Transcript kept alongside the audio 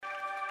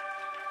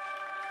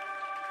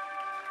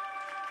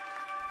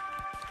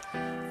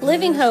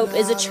Living Hope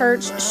is a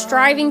church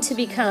striving to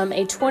become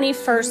a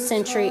 21st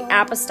century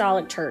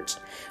apostolic church.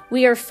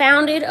 We are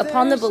founded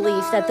upon the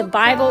belief that the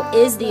Bible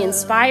is the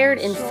inspired,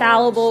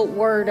 infallible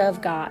Word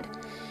of God.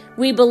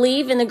 We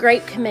believe in the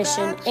Great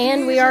Commission,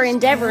 and we are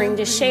endeavoring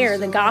to share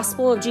the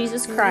gospel of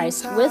Jesus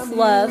Christ with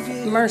love,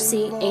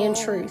 mercy, and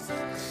truth.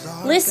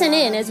 Listen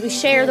in as we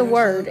share the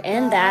Word,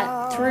 and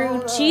that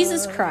through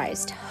Jesus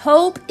Christ,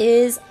 hope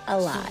is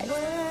alive.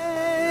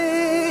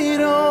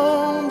 Wait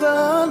on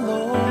the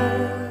Lord.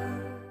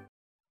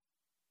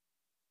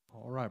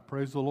 All right,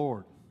 praise the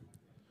Lord.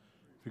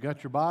 If you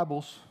got your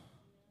Bibles,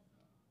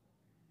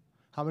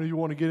 how many of you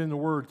want to get in the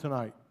Word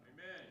tonight?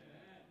 Amen.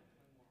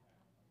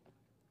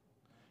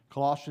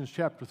 Colossians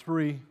chapter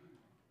 3,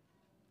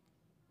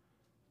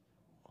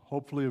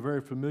 hopefully a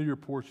very familiar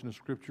portion of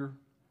Scripture.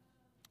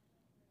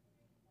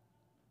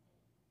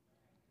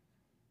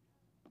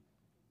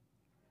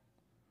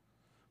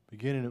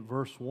 Beginning at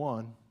verse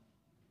 1.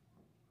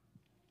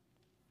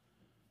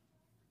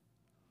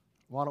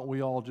 Why don't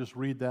we all just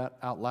read that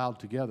out loud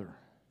together?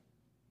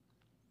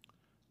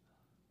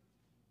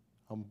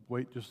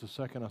 Wait just a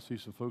second. I see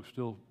some folks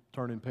still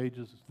turning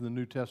pages to the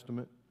New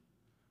Testament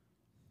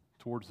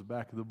towards the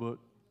back of the book.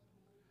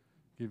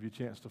 Give you a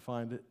chance to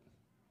find it.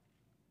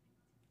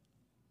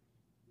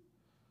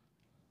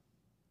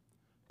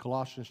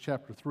 Colossians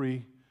chapter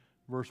 3,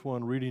 verse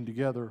 1, reading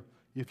together.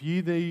 If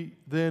ye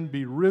then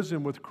be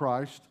risen with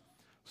Christ,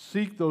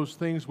 seek those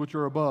things which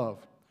are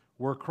above,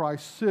 where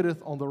Christ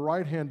sitteth on the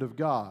right hand of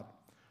God.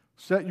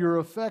 Set your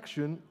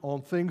affection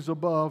on things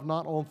above,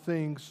 not on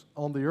things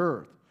on the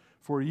earth.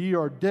 For ye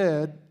are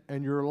dead,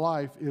 and your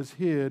life is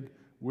hid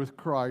with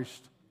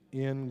Christ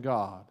in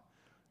God.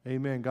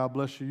 Amen. God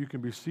bless you. You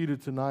can be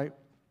seated tonight.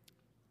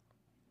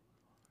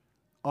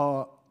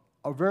 A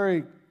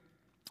very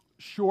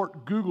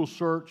short Google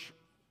search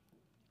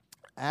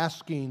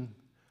asking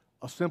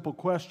a simple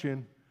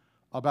question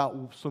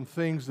about some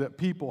things that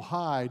people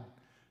hide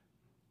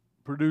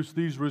produced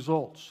these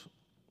results.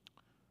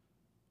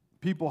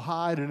 People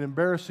hide an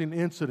embarrassing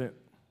incident.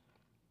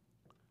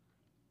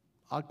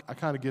 I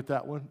kind of get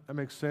that one. That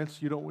makes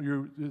sense.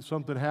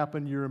 Something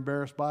happened, you're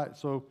embarrassed by it,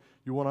 so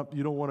you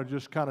don't want to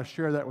just kind of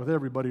share that with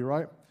everybody,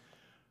 right?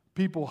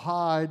 People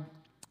hide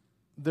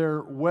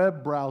their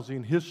web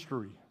browsing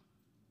history.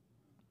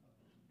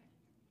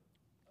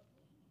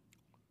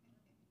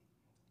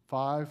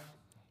 5,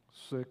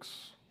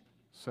 6,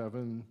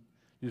 7.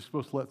 You're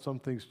supposed to let some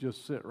things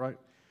just sit, right?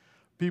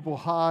 People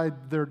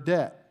hide their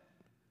debt.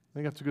 I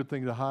think that's a good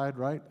thing to hide,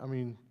 right? I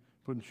mean,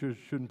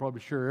 shouldn't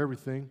probably share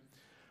everything.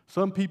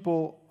 Some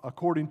people,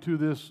 according to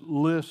this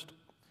list,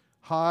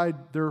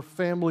 hide their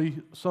family,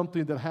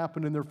 something that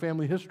happened in their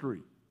family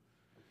history.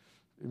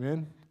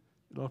 Amen?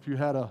 If you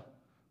had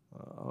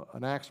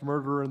an axe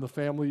murderer in the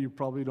family, you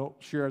probably don't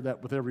share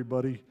that with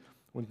everybody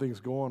when things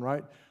go on,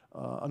 right?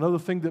 Another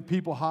thing that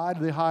people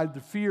hide, they hide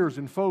the fears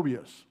and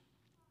phobias.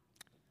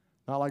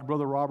 Not like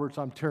Brother Roberts,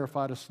 I'm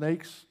terrified of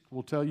snakes.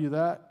 We'll tell you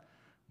that.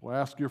 We'll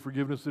ask your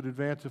forgiveness in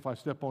advance if I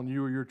step on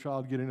you or your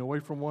child getting away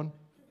from one.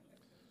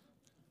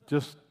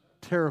 Just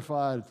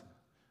terrified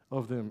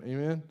of them.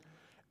 Amen?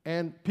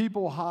 And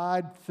people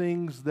hide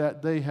things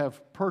that they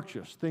have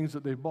purchased, things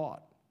that they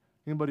bought.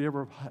 Anybody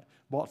ever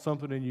bought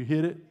something and you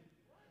hid it?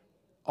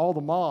 All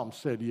the moms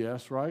said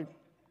yes, right?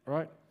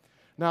 Right?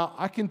 Now,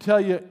 I can tell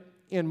you,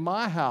 in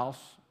my house,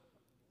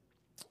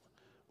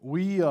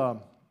 we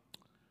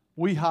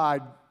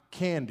hide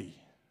candy.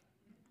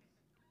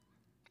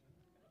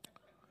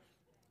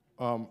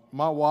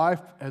 My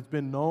wife has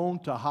been known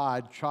to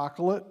hide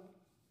chocolate.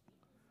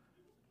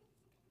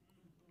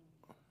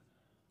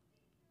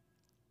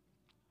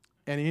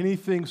 And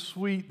anything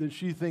sweet that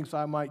she thinks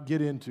I might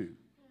get into.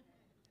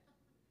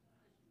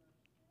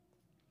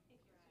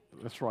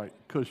 That's right,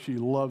 because she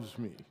loves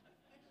me.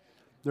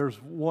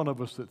 There's one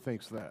of us that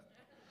thinks that.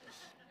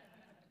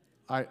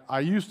 I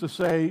used to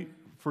say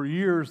for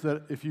years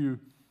that if you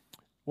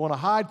want to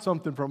hide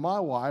something from my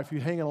wife, you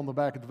hang it on the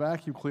back of the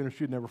vacuum cleaner,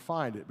 she'd never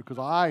find it, because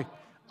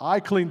I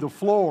clean the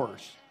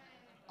floors.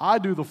 I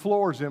do the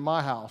floors in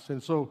my house.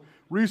 And so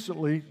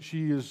recently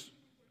she is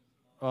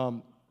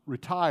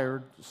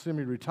retired,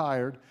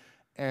 semi-retired,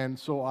 and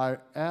so I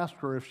asked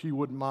her if she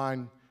wouldn't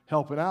mind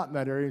helping out in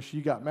that area, and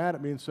she got mad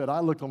at me and said, I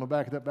looked on the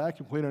back of that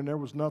vacuum cleaner and there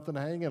was nothing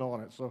hanging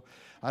on it, so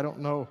I don't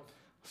know.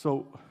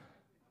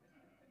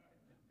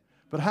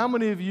 But how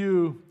many of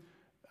you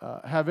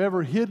have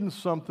ever hidden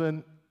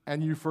something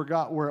and you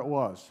forgot where it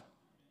was?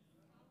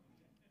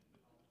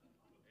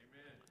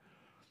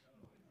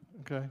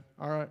 Okay,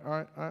 all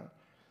right.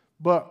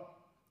 But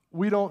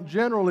we don't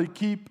generally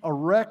keep a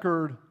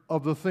record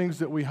of the things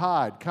that we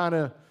hide. Kind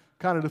of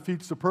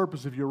defeats the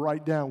purpose if you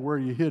write down where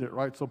you hid it,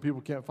 right? So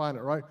people can't find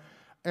it, right?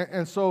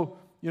 And so,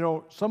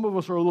 some of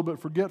us are a little bit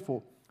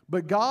forgetful.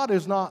 But God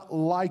is not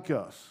like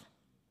us.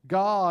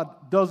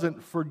 God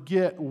doesn't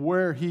forget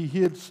where He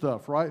hid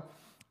stuff, right?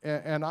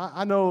 And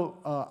I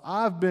know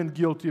I've been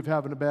guilty of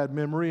having a bad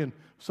memory, and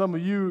some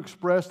of you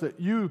expressed that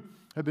you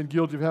have been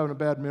guilty of having a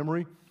bad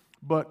memory.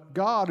 But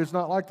God is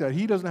not like that.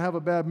 He doesn't have a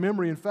bad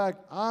memory. In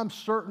fact, I'm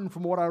certain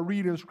from what I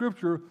read in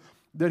Scripture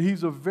that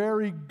He's a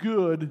very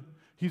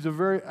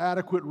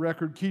adequate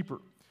record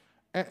keeper.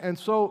 And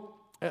so,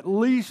 at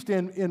least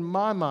in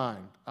my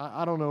mind,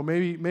 I don't know,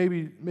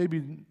 maybe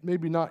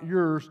not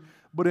yours,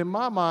 but in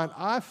my mind,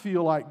 I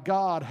feel like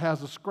God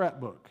has a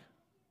scrapbook.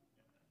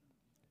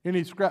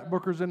 Any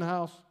scrapbookers in the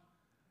house?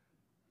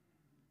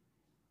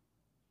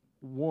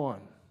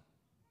 One.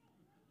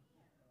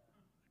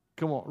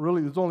 Come on,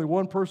 really? There's only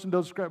one person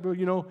does scrapbook,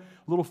 a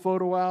little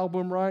photo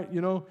album, right?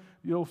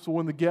 So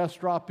when the guests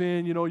drop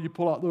in, you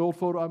pull out the old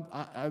photo.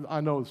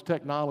 I know it's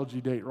technology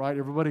date, right?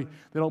 Everybody,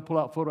 they don't pull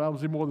out photo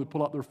albums anymore. They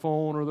pull out their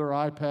phone or their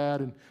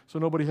iPad, and so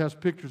nobody has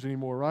pictures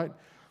anymore, right?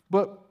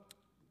 But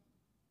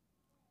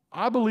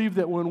I believe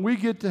that when we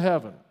get to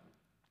heaven,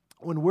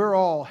 when we're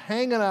all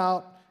hanging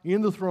out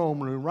in the throne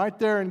room, right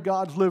there in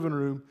God's living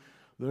room,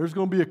 there's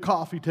going to be a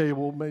coffee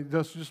table.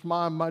 That's just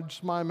my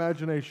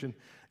imagination.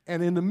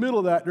 And in the middle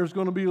of that, there's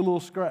going to be a little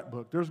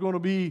scrapbook. There's going to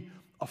be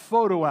a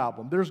photo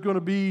album. There's going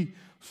to be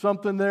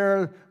something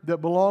there that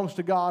belongs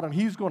to God, and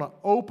He's going to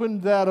open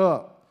that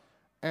up.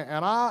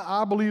 And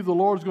I believe the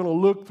Lord's going to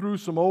look through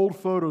some old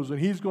photos, and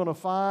He's going to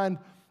find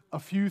a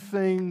few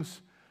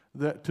things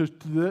that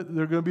they're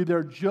going to be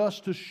there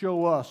just to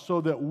show us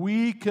so that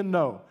we can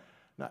know.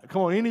 Now,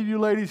 come on, any of you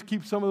ladies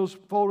keep some of those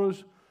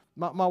photos?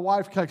 My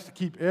wife likes to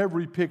keep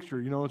every picture,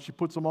 and she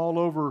puts them all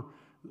over,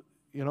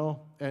 and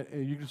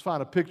you can just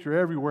find a picture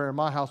everywhere in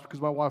my house because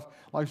my wife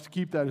likes to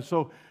keep that. And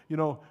so,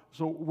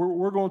 so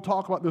we're going to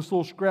talk about this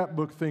little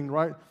scrapbook thing,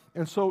 right?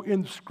 And so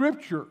in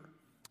Scripture,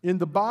 in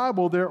the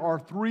Bible, there are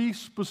 3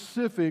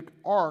 specific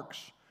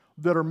arks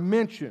that are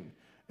mentioned.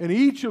 And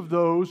each of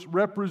those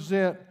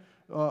represent,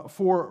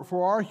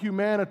 for our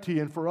humanity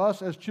and for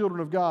us as children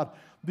of God,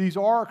 these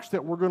arks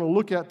that we're going to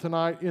look at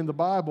tonight in the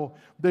Bible,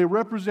 they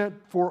represent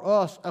for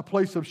us a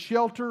place of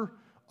shelter,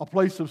 a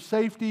place of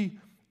safety,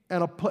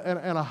 and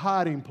a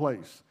hiding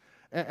place.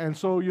 And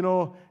so,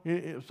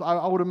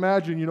 I would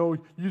imagine,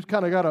 you just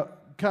kind of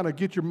got to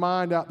get your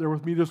mind out there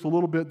with me just a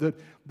little bit,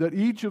 that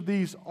each of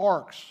these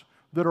arks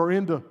that are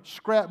in the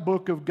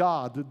scrapbook of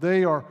God, that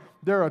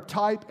they're a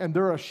type and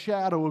they're a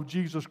shadow of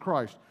Jesus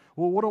Christ.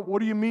 Well, what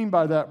do you mean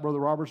by that, Brother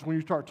Roberts, when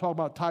you start talking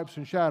about types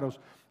and shadows?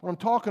 What I'm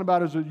talking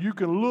about is that you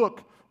can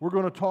look, we're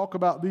going to talk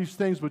about these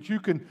things, but you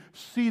can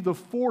see the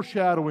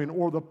foreshadowing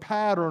or the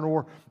pattern,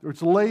 or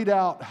it's laid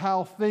out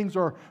how things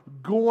are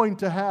going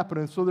to happen.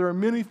 And so there are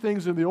many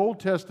things in the Old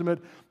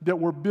Testament that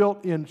were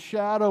built in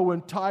shadow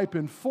and type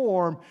and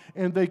form,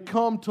 and they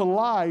come to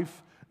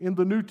life in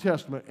the New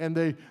Testament. And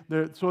they're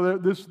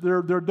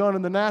done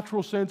in the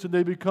natural sense, and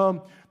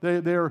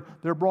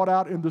they're brought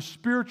out in the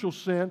spiritual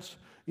sense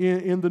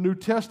in the New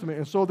Testament.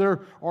 And so there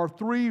are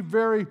 3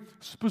 very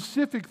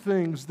specific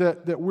things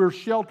that we're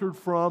sheltered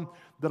from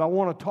that I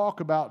want to talk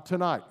about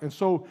tonight. And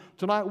so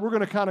tonight we're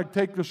going to kind of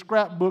take the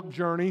scrapbook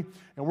journey,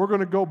 and we're going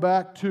to go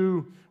back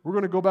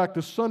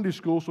to Sunday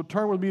school. So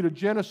turn with me to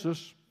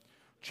Genesis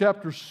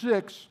chapter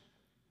 6.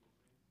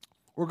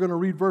 We're going to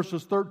read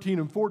verses 13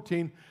 and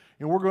 14,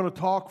 and we're going to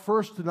talk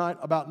first tonight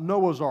about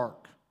Noah's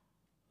Ark.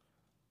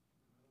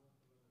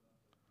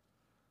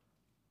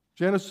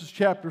 Genesis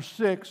chapter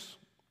 6,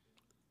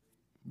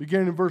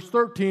 beginning in verse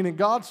 13, and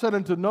God said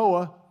unto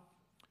Noah,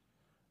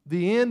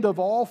 the end of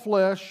all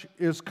flesh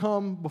is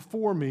come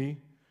before me,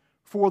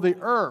 for the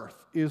earth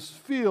is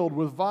filled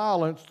with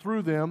violence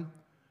through them,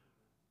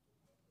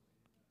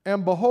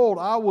 and behold,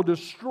 I will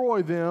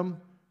destroy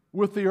them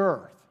with the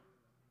earth.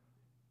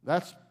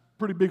 That's a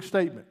pretty big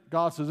statement.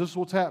 God says, this is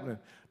what's happening.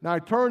 Now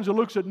He turns and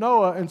looks at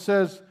Noah and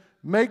says,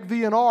 make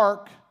thee an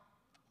ark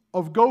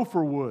of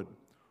gopher wood.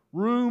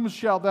 Rooms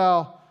shalt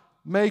thou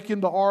make in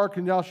the ark,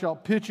 and thou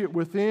shalt pitch it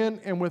within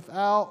and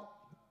without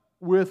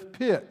with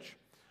pitch.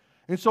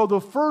 And so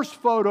the first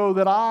photo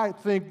that I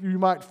think you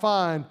might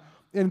find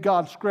in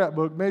God's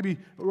scrapbook, maybe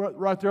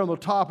right there on the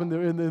top in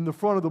the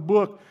front of the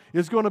book,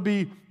 is going to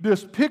be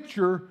this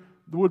picture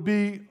would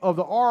be of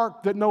the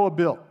ark that Noah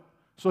built.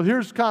 So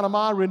here's kind of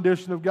my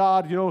rendition of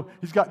God.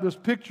 He's got this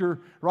picture,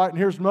 right? And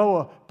here's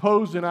Noah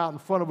posing out in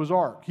front of his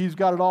ark. He's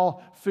got it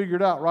all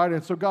figured out, right?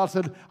 And so God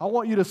said, I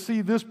want you to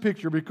see this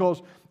picture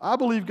because I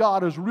believe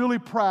God is really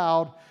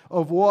proud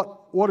of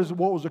what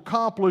was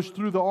accomplished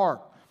through the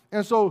ark.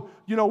 And so,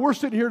 we're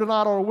sitting here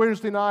tonight on a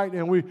Wednesday night,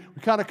 and we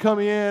kind of come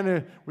in,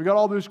 and we got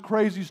all this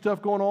crazy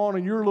stuff going on,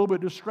 and you're a little bit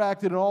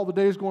distracted, and all the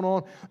days going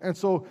on. And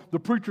so the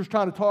preacher's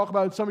trying to talk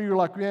about it. Some of you are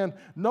like, man,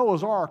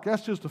 Noah's Ark,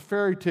 that's just a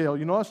fairy tale.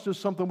 That's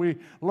just something we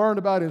learned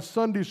about in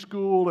Sunday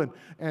school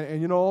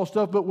and all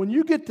stuff. But when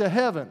you get to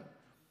heaven,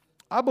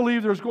 I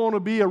believe there's going to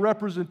be a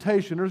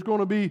representation. There's going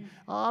to be,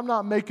 I'm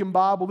not making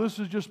Bible, this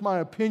is just my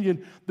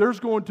opinion.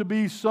 There's going to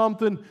be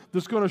something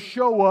that's going to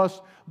show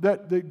us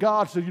that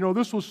God said,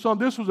 this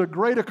was a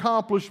great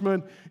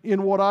accomplishment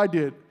in what I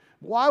did.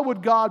 Why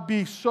would God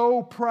be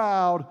so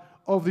proud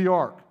of the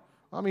ark?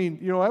 I mean,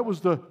 that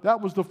was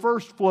the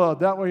first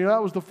flood. That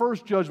was the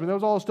first judgment. That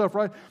was all the stuff,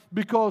 right?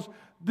 Because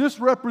this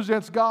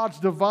represents God's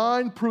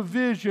divine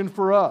provision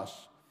for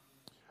us.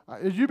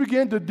 As you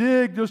begin to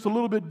dig just a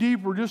little bit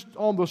deeper, just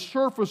on the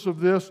surface of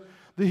this,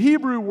 the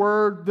Hebrew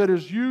word that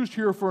is used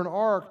here for an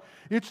ark,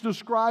 it's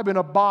describing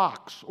a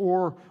box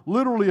or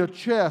literally a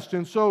chest.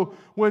 And so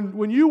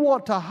when you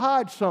want to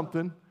hide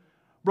something,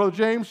 Brother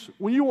James,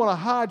 when you want to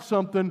hide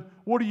something,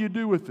 what do you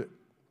do with it?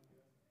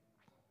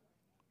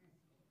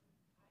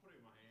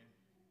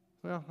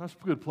 Well, that's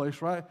a good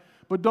place, right?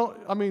 But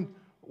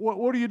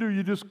what do?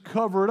 You just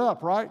cover it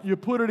up, right? You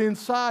put it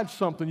inside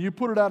something. You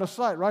put it out of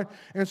sight, right?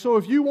 And so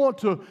if you want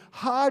to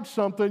hide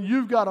something,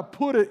 you've got to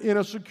put it in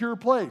a secure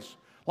place,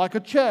 like a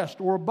chest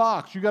or a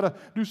box. You've got to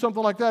do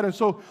something like that. And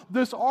so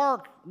this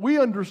ark, we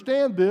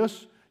understand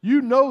this,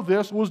 you know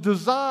this, was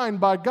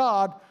designed by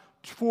God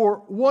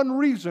for one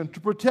reason,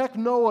 to protect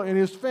Noah and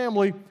his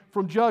family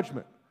from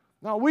judgment.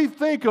 Now, we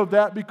think of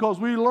that because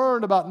we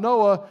learned about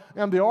Noah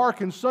and the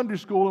ark in Sunday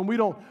school, and we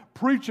don't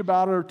preach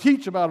about it or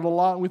teach about it a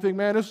lot, and we think,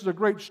 man, this is a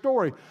great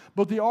story.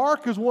 But the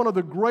ark is one of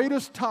the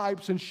greatest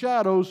types and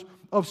shadows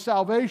of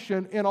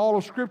salvation in all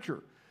of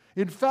Scripture.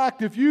 In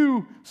fact, if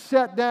you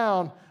sat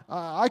down,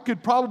 I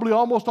could probably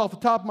almost off the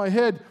top of my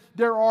head,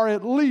 there are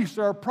at least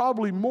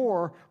 11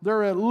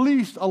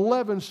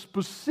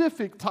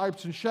 specific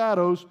types and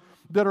shadows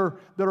that are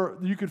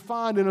you could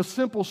find in a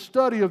simple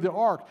study of the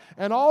ark.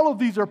 And all of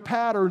these are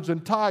patterns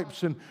and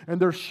types, and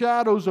they're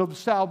shadows of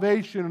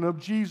salvation and of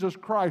Jesus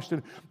Christ.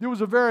 And it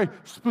was a very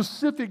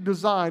specific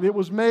design. It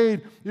was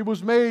made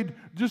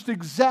just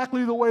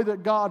exactly the way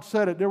that God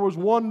said it. There was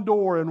one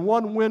door and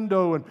one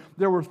window, and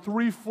there were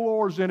 3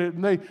 floors in it,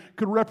 and they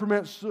could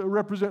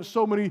represent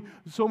so many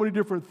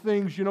different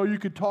things. You know, you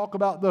could talk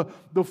about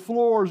the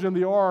floors in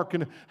the ark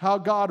and how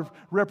God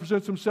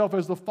represents himself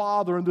as the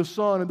Father and the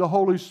Son and the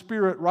Holy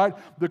Spirit, right?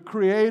 The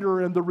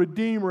Creator and the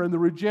Redeemer and the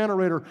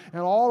Regenerator.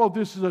 And all of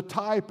this is a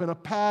type and a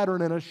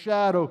pattern and a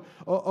shadow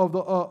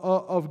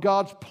of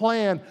God's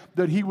plan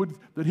that He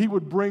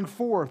would bring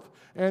forth.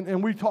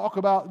 And we talk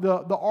about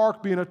the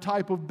ark being a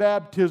type of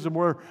baptism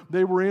where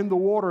they were in the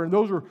water. And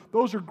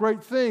those are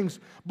great things.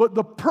 But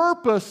the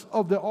purpose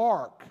of the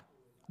ark,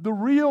 the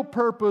real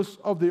purpose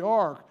of the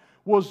ark,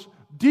 was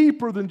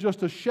deeper than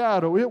just a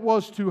shadow. It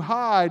was to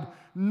hide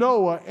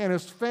Noah and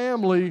his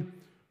family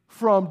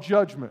from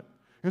judgment.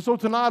 And so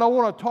tonight I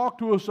want to talk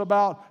to us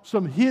about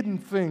some hidden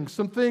things,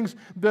 some things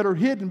that are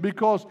hidden,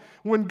 because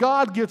when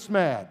God gets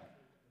mad,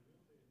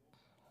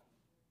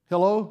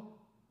 hello?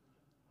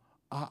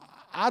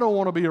 I don't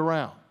want to be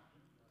around.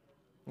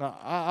 Now,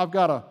 I've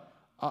got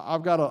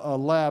a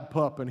lab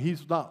pup, and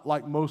he's not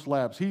like most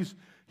labs.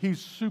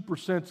 He's super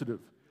sensitive,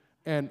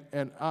 and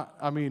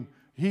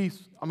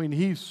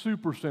he's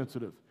super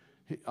sensitive.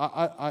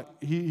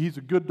 He's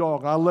a good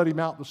dog. I let him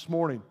out this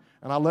morning,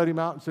 and I let him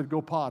out and said, "Go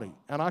potty."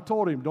 And I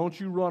told him, "Don't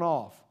you run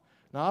off."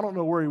 Now I don't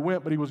know where he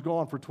went, but he was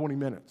gone for 20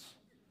 minutes,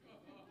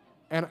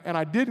 and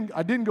I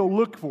didn't go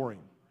look for him.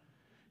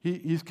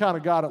 He's kind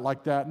of got it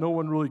like that. No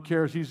one really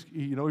cares. He's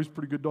a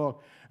pretty good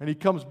dog. And he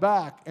comes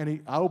back,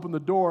 and I opened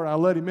the door, and I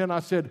let him in. I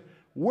said,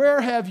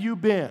 "Where have you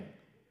been?"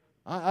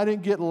 I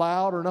didn't get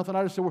loud or nothing.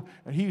 I just said,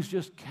 and he's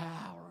just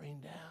cowering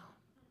down.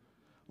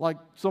 Like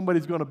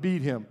somebody's going to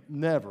beat him.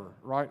 Never,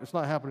 right? It's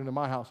not happening in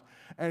my house.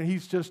 And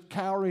he's just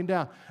cowering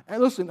down.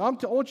 And listen, I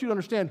want you to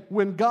understand,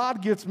 when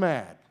God gets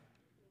mad,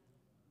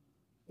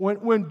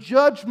 when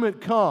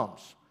judgment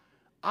comes,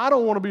 I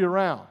don't want to be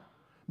around.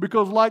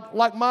 Because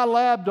like my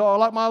lab dog,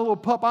 like my little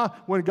pup,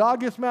 when God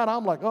gets mad,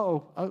 I'm like,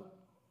 uh-oh.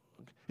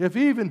 If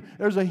even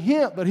there's a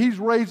hint that he's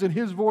raising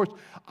his voice,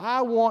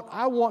 I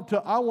want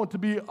to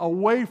be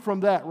away from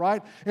that,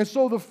 right? And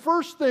so the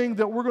first thing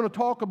that we're going to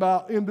talk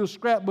about in this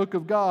scrapbook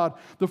of God,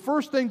 the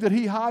first thing that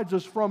he hides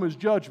us from is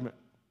judgment.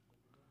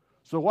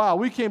 So wow,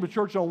 we came to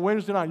church on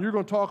Wednesday night, and you're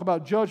going to talk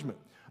about judgment.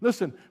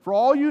 Listen, for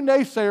all you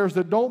naysayers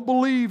that don't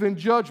believe in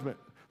judgment,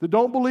 that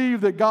don't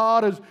believe that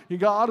God is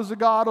a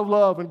God of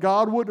love and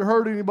God wouldn't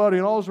hurt anybody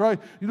and all this, right?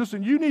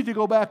 Listen, you need to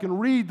go back and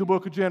read the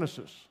book of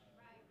Genesis.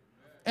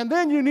 And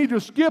then you need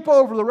to skip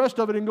over the rest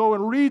of it and go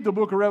and read the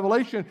book of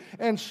Revelation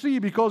and see,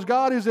 because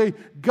God is a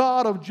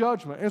God of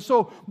judgment. And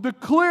so the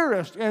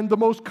clearest and the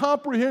most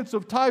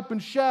comprehensive type and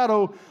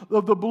shadow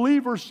of the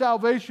believer's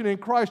salvation in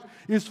Christ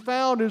is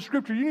found in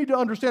Scripture. You need to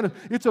understand it.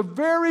 It's a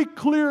very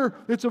clear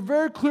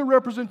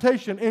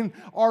representation in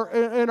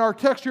our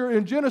text here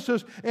in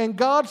Genesis. And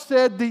God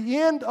said, "The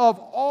end of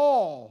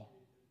all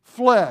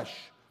flesh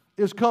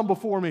is come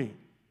before me."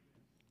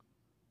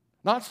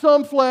 Not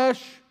some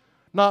flesh,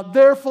 not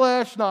their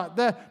flesh, not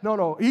that.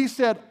 No. He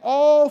said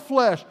all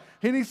flesh.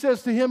 And he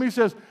says to him,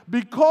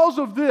 because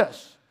of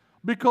this,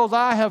 because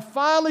I have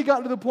finally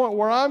gotten to the point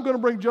where I'm going to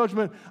bring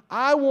judgment,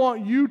 I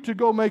want you to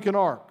go make an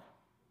ark.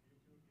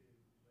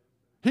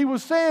 He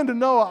was saying to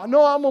Noah,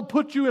 "No, I'm going to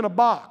put you in a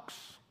box.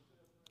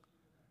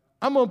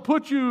 I'm going to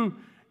put you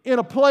in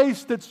a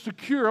place that's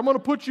secure. I'm going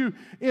to put you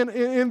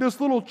in this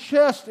little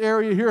chest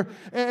area here."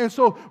 And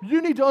so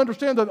you need to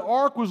understand that the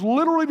ark was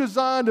literally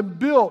designed and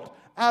built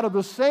out of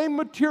the same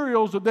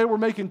materials that they were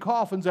making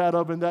coffins out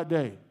of in that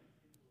day.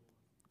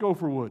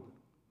 Gopher wood.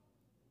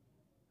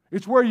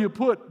 It's where you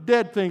put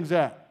dead things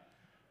at.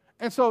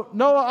 And so,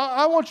 Noah,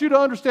 I want you to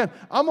understand,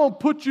 I'm going to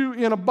put you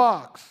in a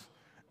box.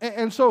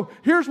 And so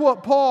here's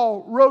what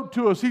Paul wrote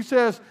to us. He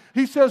says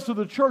to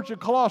the church at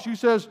Colossae, he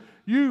says,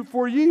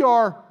 for ye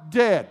are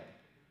dead.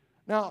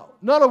 Now,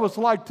 none of us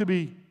like to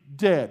be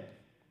dead.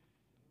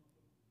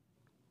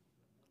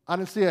 I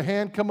didn't see a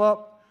hand come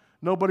up.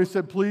 Nobody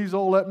said, please,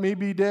 oh, let me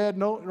be dead.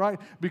 No, right?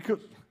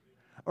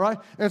 All right?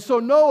 And so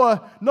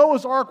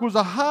Noah's Ark was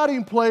a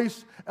hiding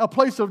place, a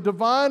place of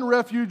divine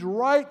refuge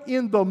right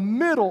in the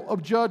middle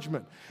of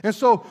judgment. And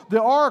so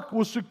the ark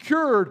was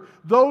secured.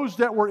 Those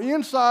that were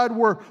inside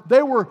were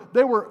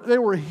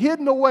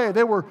hidden away.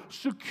 They were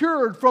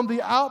secured from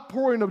the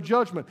outpouring of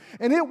judgment.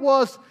 And it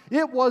was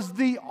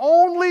the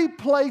only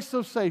place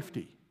of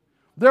safety.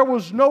 There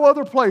was no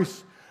other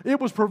place. It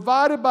was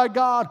provided by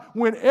God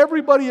when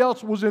everybody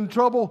else was in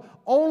trouble.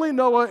 Only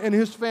Noah and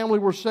his family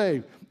were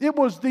saved. It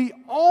was the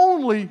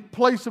only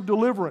place of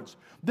deliverance.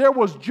 There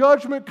was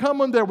judgment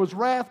coming. There was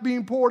wrath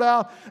being poured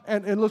out.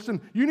 And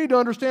listen, you need to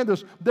understand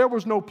this. There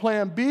was no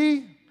plan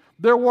B.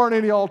 There weren't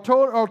any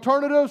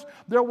alternatives.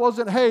 There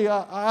wasn't, hey,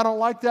 I don't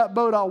like that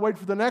boat. I'll wait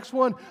for the next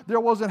one. There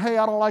wasn't, hey,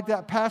 I don't like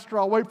that pastor.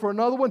 I'll wait for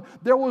another one.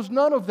 There was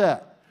none of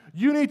that.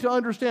 You need to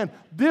understand,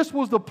 this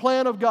was the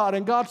plan of God.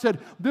 And God said,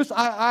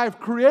 I've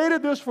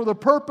created this for the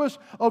purpose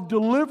of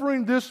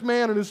delivering this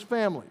man and his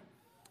family.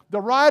 The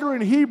writer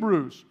in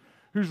Hebrews,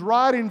 who's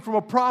writing from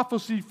a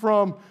prophecy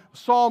from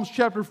Psalms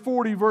chapter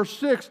 40, verse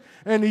 6,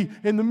 and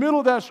in the middle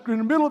of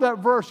that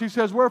verse, he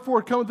says, wherefore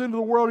it cometh into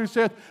the world, he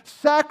saith,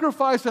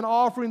 sacrifice and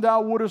offering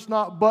thou wouldest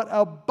not, but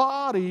a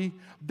body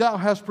thou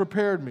hast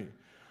prepared me.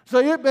 So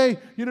it may,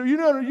 you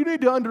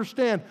need to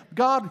understand,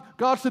 God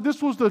said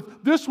this was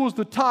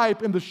the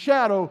type and the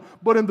shadow,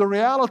 but in the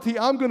reality,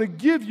 I'm going to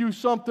give you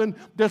something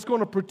that's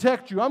going to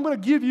protect you. I'm going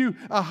to give you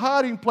a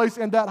hiding place,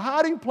 and that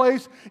hiding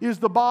place is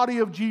the body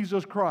of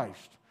Jesus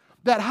Christ.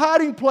 That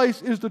hiding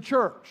place is the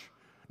church.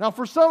 Now,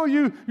 for some of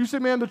you, you say,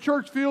 man, the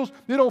church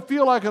they don't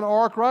feel like an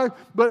ark, right?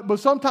 But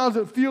sometimes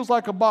it feels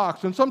like a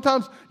box. And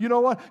sometimes, you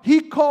know what?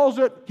 He calls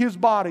it his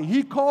body.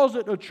 He calls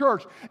it a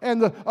church.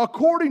 And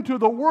according to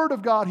the Word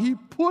of God,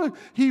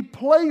 He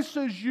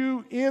places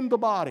you in the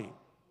body.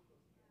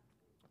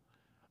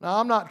 Now,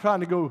 I'm not trying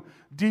to go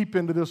deep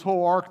into this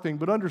whole ark thing,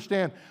 but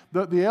understand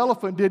that the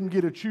elephant didn't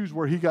get to choose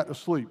where he got to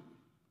sleep.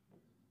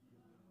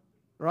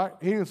 Right?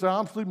 He didn't say,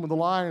 I'm sleeping with the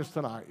lions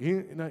tonight.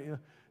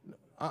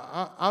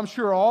 I'm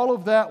sure all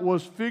of that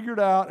was figured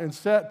out and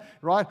set,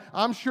 right?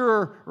 I'm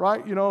sure,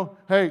 right,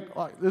 hey,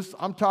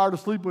 I'm tired of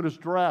sleeping with this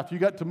giraffe. You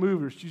got to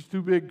move her. She's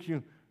too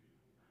big.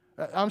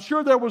 I'm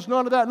sure there was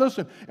none of that.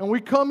 Listen, and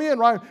we come in,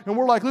 right, and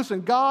we're like,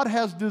 listen, God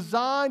has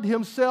designed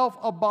himself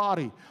a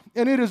body.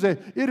 And it is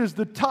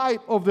the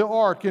type of the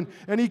ark, and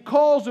he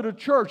calls it a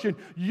church. And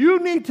you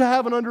need to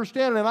have an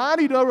understanding, and I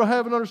need to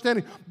have an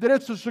understanding that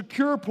it's a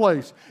secure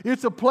place.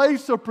 It's a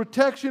place of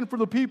protection for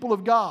the people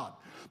of God.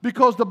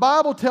 Because the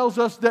Bible tells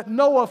us that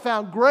Noah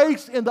found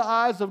grace in the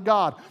eyes of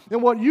God.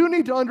 And what you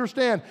need to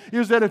understand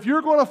is that if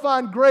you're going to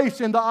find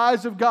grace in the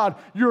eyes of God,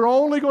 you're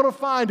only going to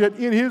find it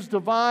in his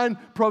divine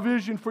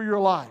provision for your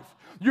life.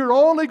 You're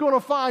only going to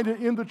find it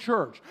in the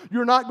church.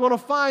 You're not going to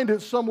find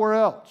it somewhere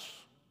else.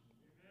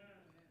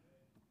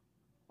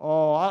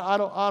 Oh, I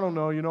don't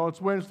know,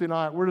 it's Wednesday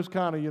night. We're just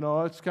kind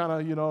of, it's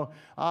kind of,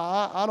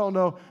 I don't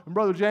know. And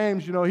Brother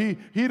James,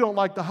 he don't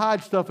like to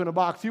hide stuff in a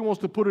box. He wants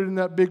to put it in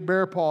that big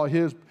bear paw of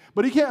his.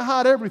 But he can't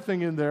hide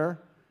everything in there.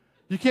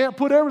 You can't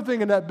put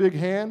everything in that big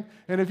hand.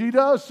 And if he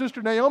does,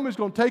 Sister Naomi's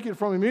going to take it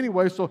from him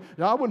anyway. So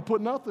I wouldn't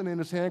put nothing in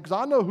his hand because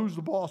I know who's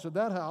the boss at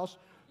that house,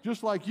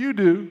 just like you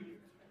do.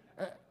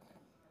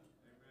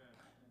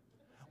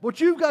 What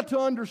you've got to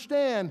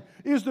understand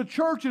is the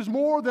church is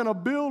more than a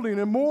building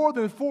and more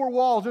than four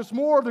walls. It's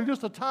more than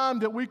just a time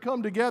that we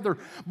come together.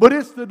 But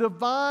it's the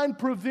divine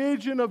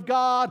provision of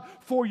God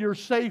for your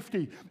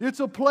safety. It's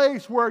a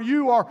place where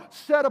you are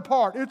set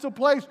apart. It's a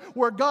place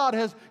where God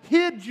has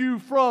hid you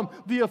from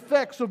the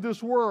effects of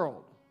this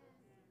world.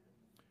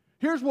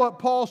 Here's what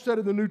Paul said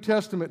in the New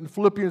Testament in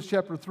Philippians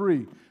chapter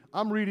 3.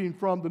 I'm reading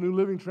from the New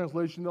Living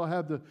Translation. They'll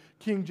have the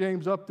King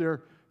James up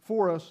there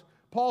for us.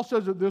 Paul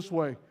says it this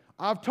way.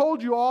 I've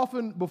told you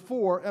often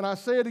before, and I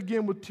say it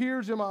again with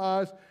tears in my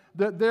eyes,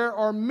 that there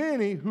are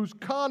many whose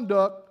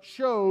conduct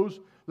shows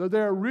that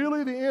they are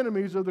really the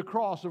enemies of the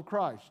cross of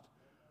Christ.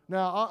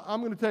 Now,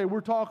 I'm going to tell you,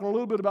 we're talking a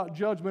little bit about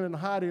judgment and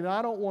hiding, and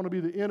I don't want to be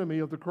the enemy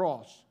of the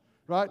cross,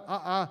 right?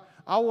 I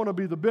want to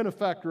be the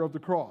benefactor of the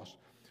cross.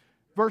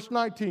 Verse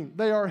 19,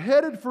 they are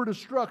headed for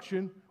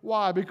destruction.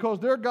 Why? Because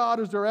their God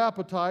is their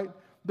appetite.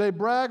 They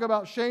brag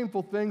about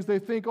shameful things. They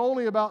think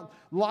only about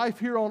life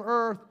here on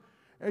earth.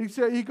 And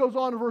he goes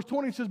on to verse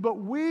 20, he says, but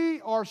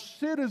we are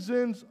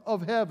citizens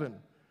of heaven,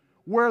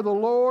 where the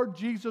Lord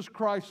Jesus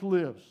Christ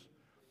lives.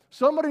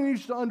 Somebody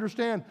needs to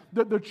understand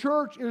that the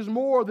church is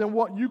more than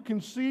what you can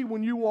see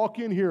when you walk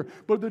in here.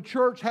 But the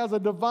church has a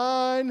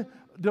divine,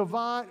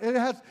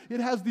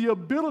 it has the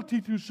ability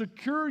to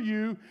secure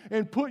you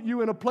and put you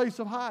in a place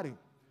of hiding.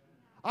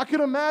 I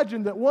can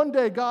imagine that one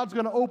day God's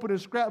going to open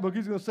his scrapbook.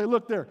 He's going to say,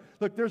 look there.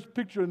 Look, there's a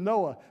picture of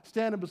Noah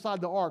standing beside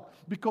the ark,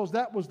 because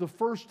that was the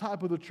first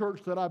type of the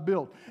church that I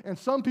built. And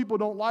some people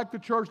don't like the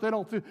church. They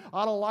don't feel,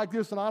 I don't like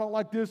this, and I don't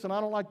like this, and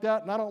I don't like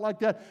that, and I don't like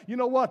that. You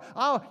know what?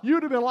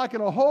 You'd have been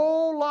liking a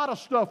whole lot of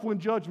stuff when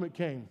judgment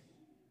came.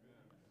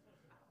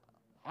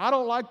 I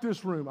don't like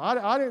this room.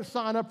 I didn't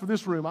sign up for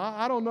this room.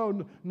 I don't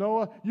know,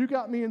 Noah, you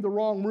got me in the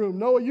wrong room.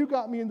 Noah, you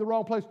got me in the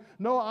wrong place.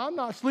 Noah, I'm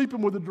not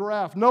sleeping with a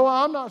giraffe.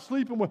 Noah, I'm not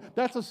sleeping with,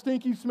 that's a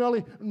stinky,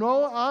 smelly.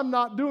 Noah, I'm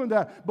not doing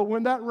that. But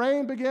when that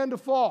rain began to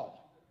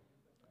fall,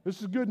 this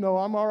is good,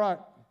 Noah, I'm all right.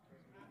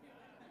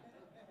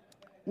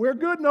 We're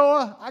good,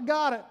 Noah, I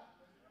got it.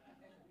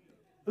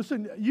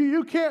 Listen,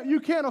 you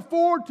can't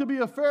afford to be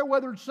a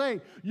fair-weathered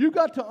saint. You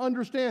got to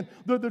understand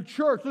that the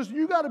church, listen,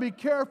 you got to be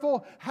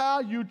careful how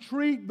you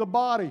treat the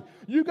body.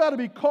 You got to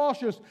be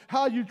cautious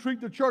how you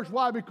treat the church.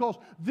 Why? Because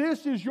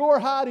this is your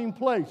hiding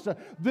place.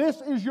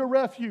 This is your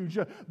refuge.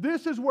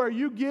 This is where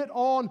you get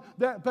on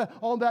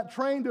that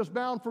train that's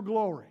bound for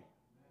glory.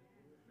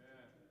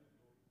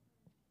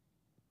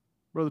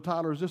 Brother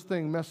Tyler, is this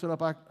thing messing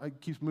up?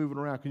 It keeps moving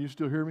around. Can you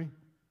still hear me?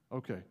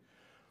 Okay.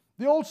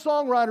 The old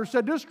songwriter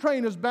said, this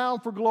train is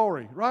bound for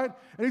glory, right?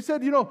 And he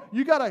said,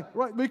 you got to,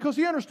 right, because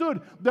he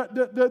understood that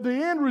the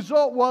end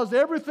result was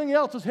everything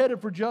else is headed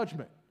for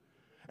judgment.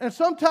 And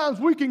sometimes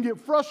we can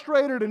get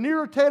frustrated and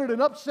irritated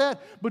and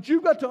upset, but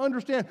you've got to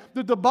understand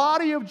that the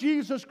body of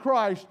Jesus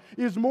Christ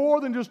is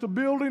more than just a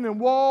building and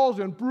walls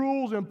and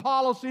rules and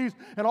policies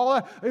and all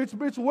that.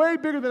 It's way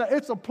bigger than that.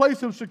 It's a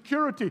place of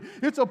security.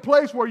 It's a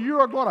place where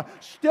you are going to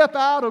step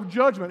out of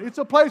judgment. It's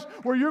a place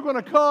where you're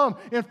going to come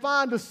and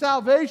find the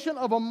salvation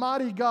of a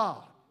mighty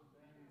God.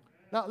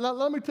 Now,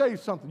 let me tell you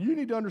something. You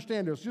need to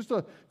understand this.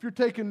 If you're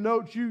taking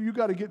notes, you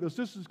got to get this.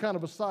 This is kind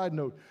of a side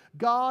note.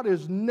 God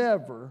is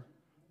never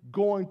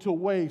going to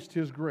waste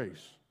his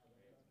grace.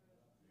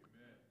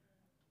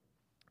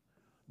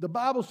 The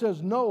Bible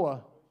says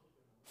Noah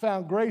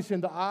found grace in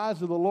the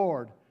eyes of the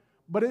Lord,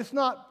 but it's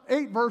not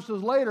 8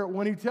 verses later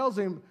when he tells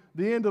him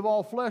the end of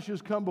all flesh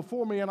has come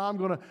before me, and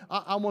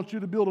I want you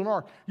to build an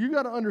ark. You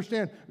got to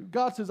understand,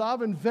 God says,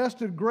 I've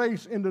invested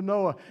grace into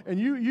Noah, and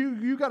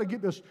you got to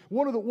get this.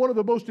 One of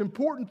the most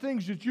important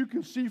things that you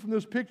can see from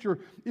this picture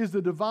is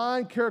the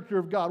divine character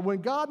of God.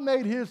 When God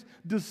made his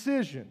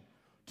decision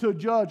to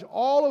judge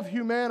all of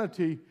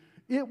humanity,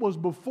 it was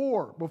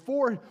before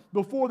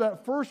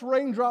that first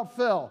raindrop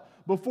fell,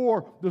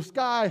 before the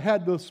sky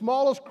had the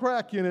smallest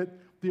crack in it,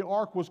 the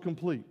ark was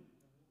complete.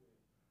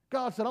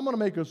 God said, I'm going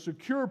to make a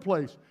secure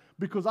place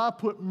because I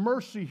put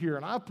mercy here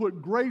and I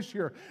put grace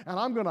here, and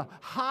I'm going to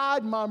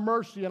hide my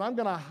mercy and I'm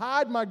going to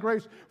hide my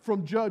grace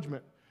from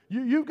judgment.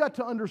 You've got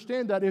to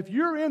understand that if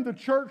you're in the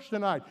church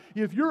tonight,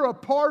 if you're a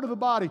part of the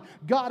body,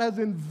 God has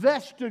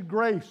invested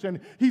grace and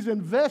he's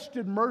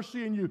invested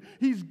mercy in you.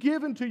 He's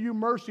given to you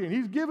mercy, and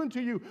he's given to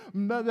you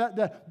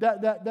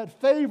that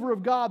favor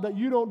of God that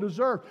you don't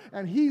deserve.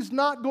 And he's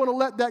not going to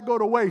let that go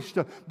to waste,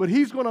 but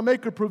he's going to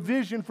make a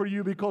provision for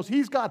you because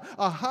he's got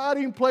a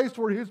hiding place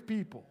for his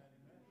people.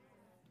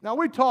 Now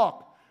we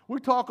talk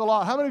a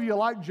lot. How many of you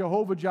like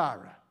Jehovah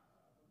Jireh?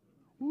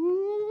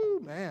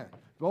 Ooh, man.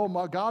 Oh,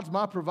 God's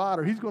my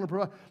provider. He's going to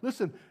provide.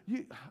 Listen,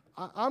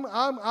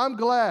 I'm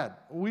glad.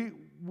 We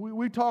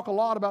talk a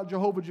lot about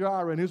Jehovah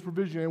Jireh and his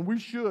provision, and we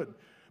should.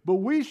 But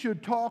we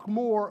should talk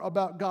more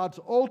about God's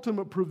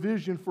ultimate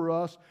provision for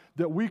us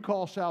that we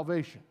call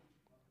salvation.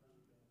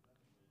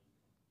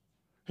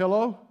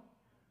 Hello?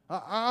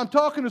 I'm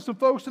talking to some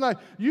folks tonight.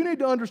 You need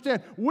to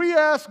understand, we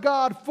ask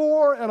God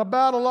for and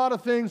about a lot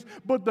of things,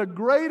 but the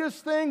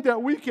greatest thing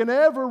that we can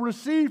ever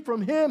receive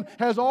from him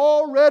has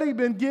already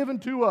been given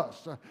to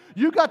us.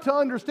 You got to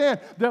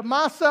understand that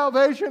my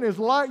salvation is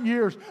light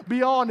years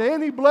beyond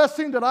any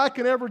blessing that I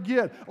can ever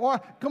get.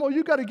 Or, come on,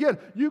 you got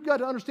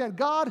to understand,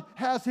 God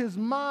has his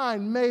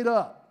mind made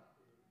up.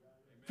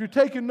 If you're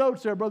taking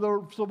notes there, Brother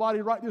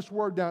Silvati, write this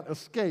word down,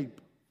 escape.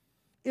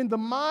 In the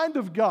mind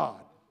of God,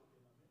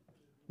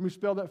 let me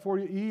spell that for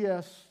you.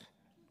 E-S,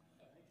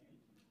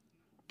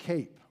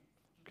 cape,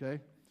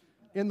 okay?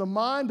 In the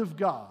mind of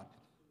God,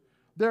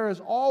 there is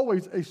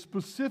always a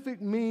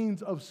specific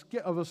means of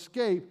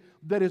escape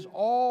that is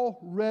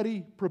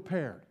already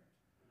prepared.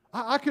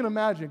 I can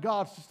imagine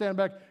God standing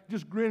back,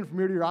 just grinning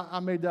from ear to ear. I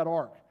made that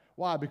ark.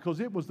 Why? Because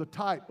it was the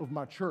type of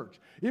my church.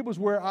 It was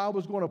where I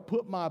was going to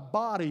put my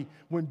body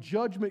when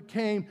judgment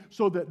came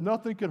so that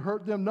nothing could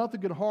hurt them,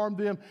 nothing could harm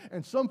them.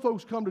 And some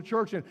folks come to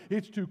church and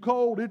it's too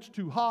cold, it's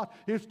too hot,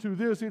 it's too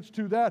this, it's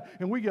too that.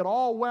 And we get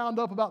all wound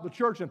up about the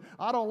church, and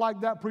I don't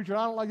like that preacher,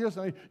 I don't like this.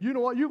 And you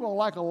know what? You're going to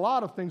like a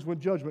lot of things when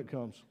judgment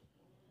comes.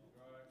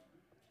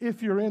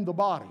 If you're in the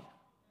body.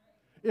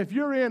 If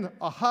you're in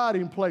a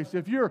hiding place,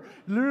 if you're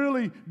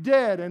literally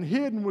dead and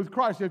hidden with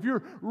Christ, if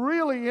you're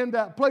really in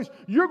that place,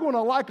 you're going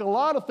to like a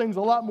lot of things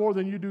a lot more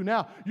than you do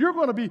now. You're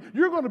going to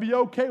be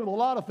okay with a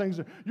lot of things.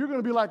 You're going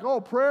to be like,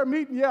 oh, prayer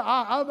meeting? Yeah,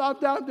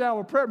 I'm down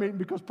with prayer meeting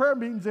because prayer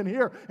meeting's in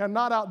here and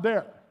not out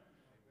there.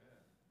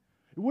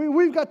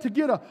 We've got to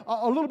get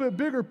a little bit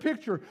bigger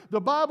picture. The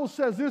Bible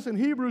says this in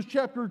Hebrews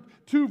chapter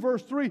 2,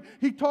 verse 3.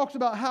 He talks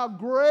about how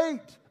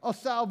great a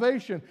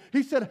salvation.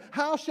 He said,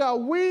 how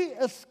shall we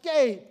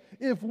escape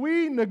if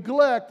we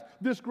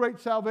neglect this great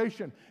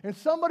salvation? And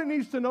somebody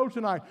needs to know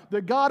tonight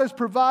that God has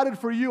provided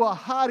for you a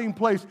hiding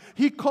place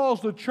He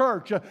calls the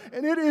church.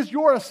 And it is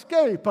your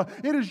escape.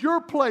 It is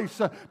your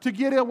place to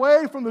get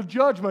away from the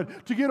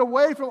judgment, to get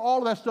away from all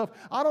of that stuff.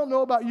 I don't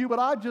know about you, but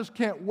I just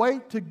can't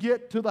wait to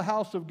get to the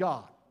house of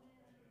God.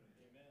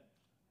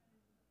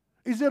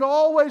 Is it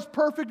always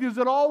perfect? Is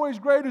it always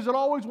great? Is it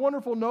always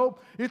wonderful? No,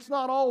 it's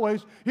not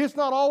always. It's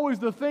not always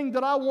the thing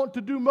that I want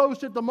to do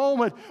most at the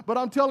moment. But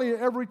I'm telling you,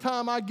 every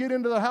time I get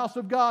into the house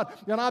of God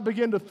and I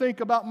begin to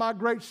think about my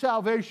great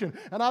salvation,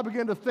 and I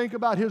begin to think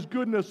about His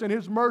goodness and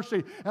His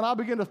mercy, and I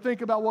begin to think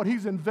about what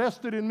He's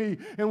invested in me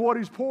and what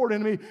He's poured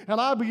in me,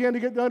 and I begin to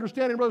get the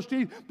understanding, Brother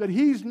Steve, that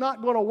He's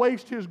not going to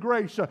waste His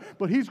grace,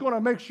 but He's going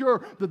to make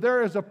sure that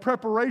there is a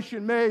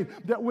preparation made,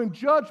 that when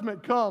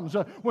judgment comes,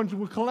 when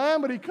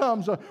calamity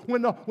comes,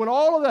 when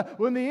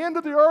the end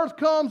of the earth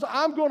comes,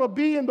 I'm going to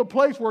be in the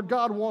place where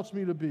God wants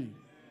me to be.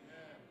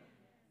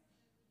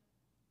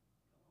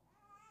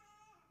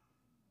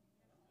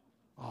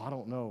 Oh, I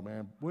don't know,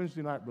 man.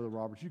 Wednesday night, Brother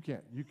Roberts, you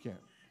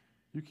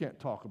can't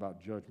talk about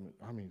judgment.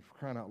 I mean, for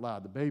crying out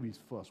loud, the babies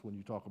fuss when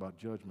you talk about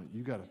judgment.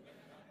 You got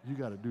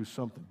to do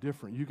something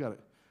different.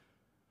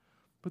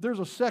 But there's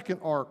a second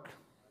arc.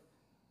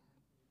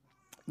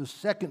 The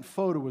second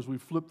photo as we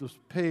flip this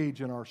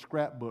page in our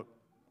scrapbook.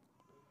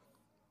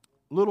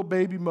 Little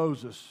baby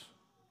Moses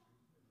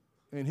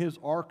and his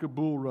ark of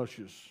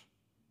bulrushes.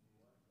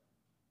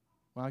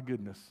 My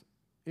goodness,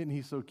 isn't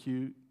he so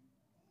cute?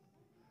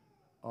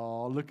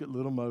 Oh, look at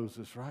little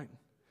Moses, right?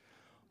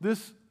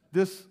 This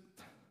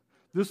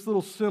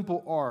little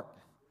simple ark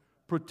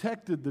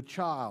protected the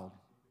child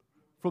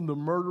from the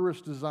murderous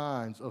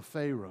designs of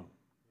Pharaoh,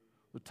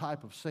 the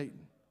type of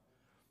Satan.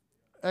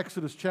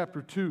 Exodus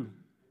chapter 2,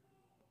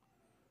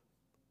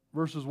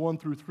 verses 1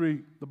 through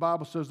 3, the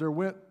Bible says, there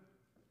went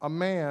a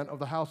man of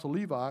the house of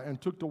Levi and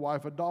took to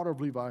wife a daughter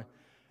of Levi,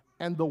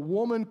 and the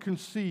woman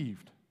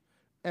conceived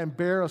and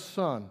bare a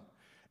son.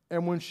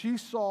 And when she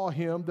saw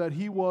him that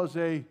he was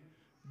a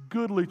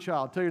goodly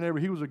child, tell your neighbor,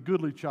 he was a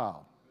goodly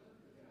child.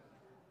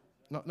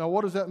 Now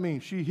what does that mean?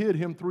 She hid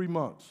him 3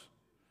 months,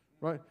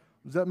 right?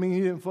 Does that mean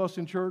he didn't fuss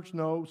in church?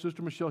 No,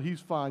 Sister Michelle, he's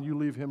fine. You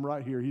leave him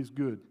right here. He's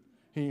good.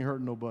 He ain't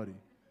hurting nobody.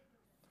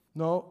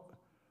 No,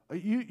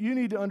 you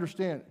need to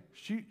understand.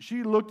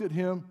 She looked at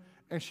him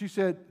and she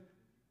said,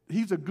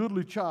 he's a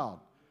goodly child.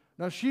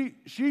 Now, she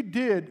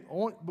did,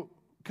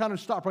 kind of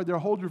stop right there,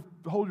 hold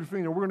your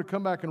finger. We're going to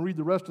come back and read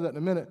the rest of that in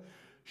a minute.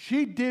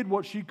 She did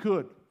what she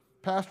could.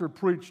 Pastor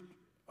preached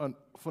a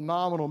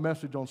phenomenal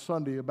message on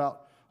Sunday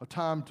about a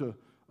time to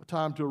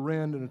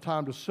rend and a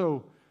time to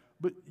sow.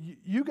 But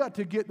you got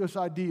to get this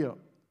idea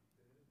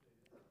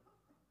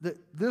that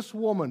this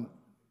woman,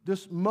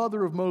 this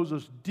mother of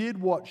Moses, did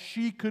what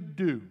she could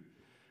do.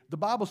 The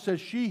Bible says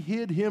she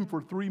hid him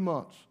for 3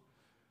 months.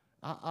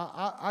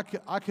 I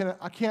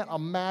can't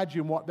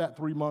imagine what that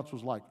 3 months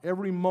was like.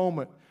 Every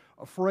moment,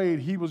 afraid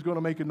he was going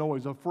to make a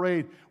noise.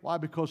 Afraid. Why?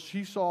 Because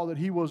she saw that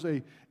he was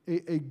a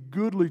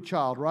goodly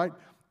child, right?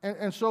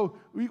 And so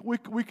we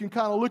can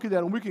kind of look at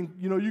that, and we can,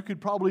 you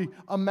could probably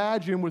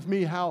imagine with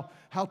me how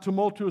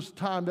tumultuous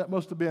time that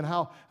must have been,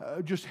 how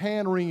just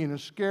hand-wringing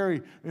and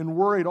scary and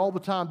worried all the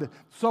time that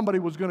somebody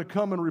was going to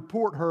come and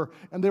report her,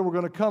 and they were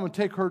going to come and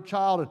take her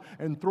child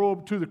and throw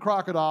her to the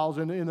crocodiles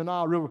in the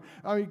Nile River.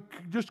 I mean,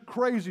 just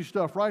crazy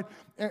stuff, right?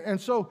 And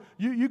so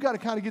you got to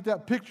kind of get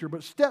that picture,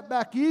 but step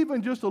back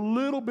even just a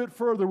little bit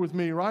further with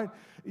me, right?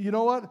 You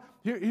know what?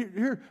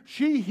 Here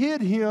she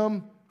hid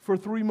him for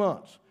 3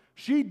 months.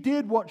 She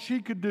did what she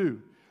could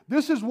do.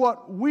 This is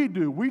what we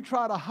do. We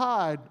try to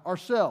hide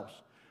ourselves.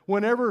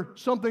 Whenever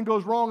something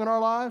goes wrong in our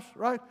lives,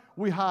 right,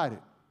 we hide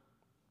it.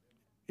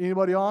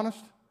 Anybody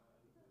honest?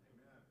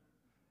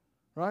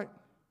 Right?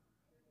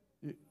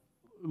 You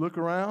look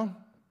around.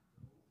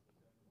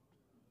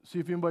 See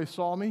if anybody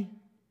saw me.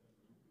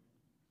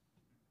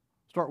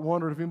 Start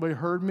wondering if anybody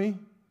heard me.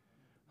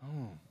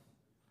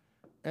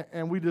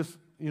 And we just,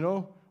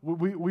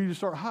 we just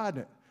start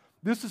hiding it.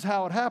 This is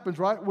how it happens,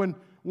 right?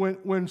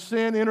 When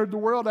sin entered the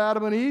world,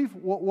 Adam and Eve,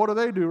 what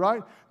do,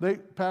 right?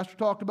 Pastor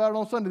talked about it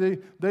on Sunday.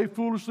 They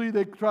foolishly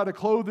try to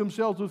clothe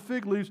themselves with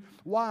fig leaves.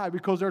 Why?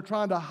 Because they're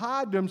trying to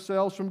hide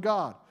themselves from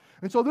God.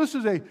 And so this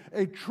is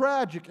a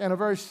tragic and a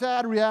very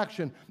sad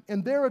reaction.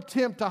 In their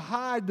attempt to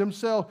hide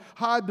themselves,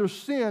 hide their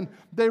sin,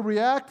 they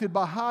reacted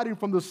by hiding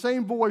from the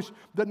same voice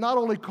that not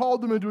only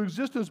called them into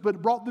existence,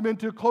 but brought them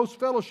into close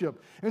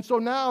fellowship. And so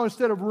now,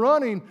 instead of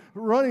running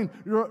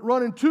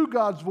to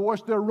God's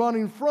voice, they're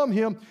running from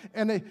Him,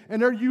 and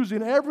they're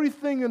using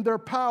everything in their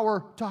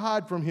power to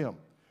hide from Him.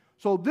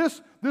 So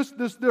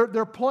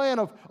their plan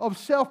of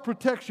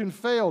self-protection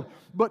failed.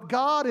 But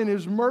God in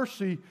His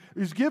mercy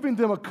is giving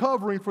them a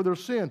covering for their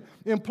sin.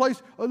 In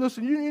place,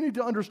 listen, you need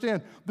to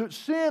understand that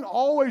sin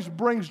always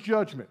brings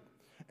judgment.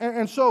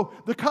 And so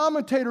the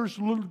commentators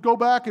go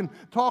back and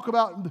talk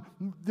about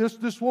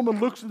this woman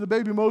looks at the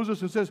baby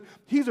Moses and says,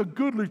 he's a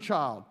goodly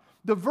child.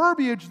 The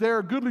verbiage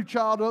there, goodly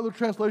child, other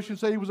translations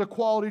say he was a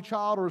quality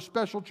child or a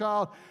special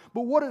child.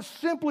 But what it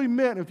simply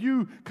meant, if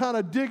you kind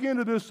of dig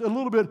into this a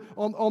little bit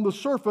on the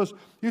surface,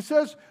 it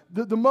says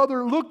that the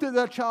mother looked at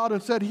that child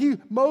and said,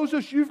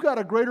 Moses, you've got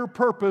a greater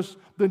purpose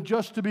than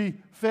just to be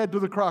fed to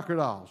the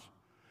crocodiles.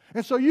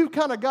 And so you've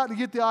kind of got to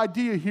get the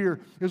idea here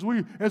as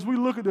we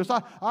look at this.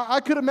 I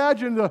could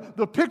imagine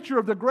the picture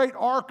of the great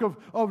ark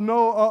of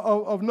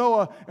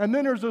Noah, and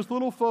then there's this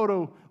little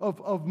photo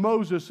of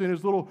Moses in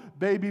his little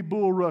baby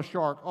bulrush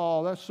ark.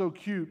 Oh, that's so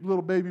cute,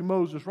 little baby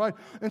Moses, right?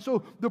 And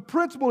so the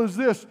principle is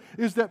this,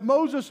 is that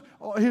Moses,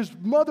 his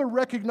mother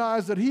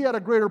recognized that he had a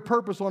greater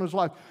purpose on his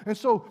life. And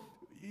so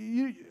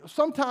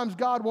sometimes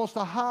God wants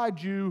to hide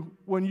you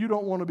when you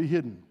don't want to be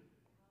hidden.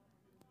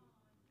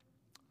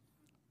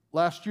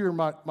 Last year,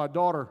 my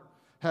daughter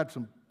had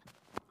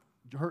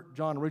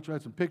John and Rachel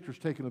had some pictures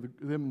taken of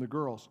them and the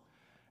girls.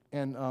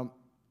 And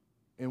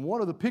in one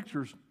of the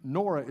pictures,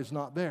 Nora is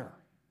not there.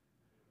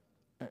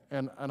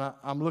 And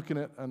I'm looking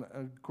at, and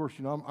of course,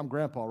 I'm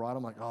grandpa, right?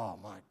 I'm like, oh,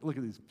 my, look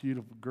at these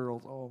beautiful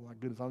girls. Oh, my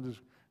goodness. I'm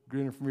just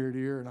grinning from ear to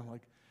ear. And I'm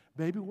like,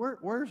 baby,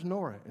 where's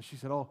Nora? And she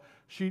said, oh,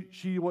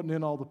 she wasn't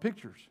in all the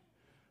pictures.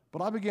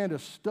 But I began to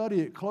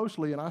study it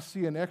closely, and I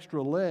see an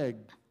extra leg.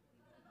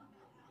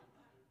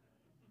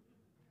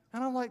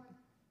 And I'm like,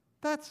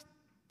 that's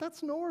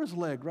Nora's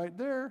leg right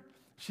there.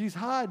 She's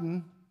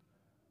hiding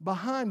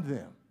behind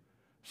them.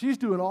 She's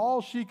doing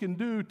all she can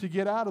do to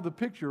get out of the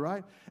picture,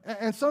 right?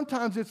 And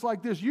sometimes it's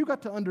like this. You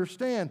got to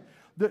understand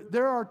that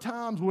there are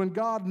times when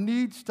God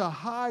needs to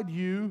hide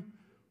you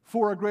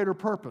for a greater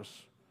purpose.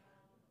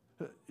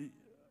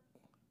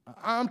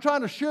 I'm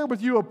trying to share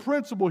with you a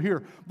principle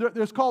here.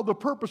 It's called the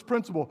purpose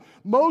principle.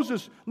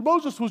 Moses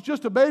was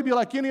just a baby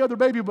like any other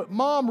baby, but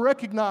mom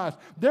recognized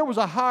there was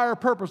a higher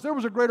purpose. There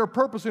was a greater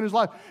purpose in his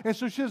life. And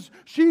so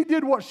she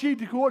did what she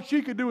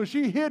could do, and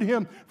she hid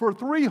him for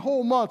 3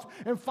 whole months.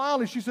 And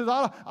finally she says,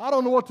 I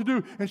don't know what to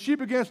do. And she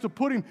begins to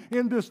put him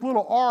in this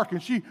little ark,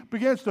 and she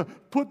begins to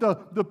put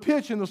the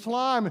pitch and the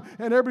slime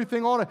and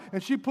everything on it.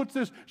 And she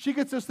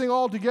gets this thing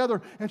all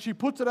together, and she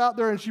puts it out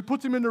there, and she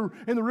puts him in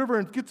the river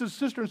and gets his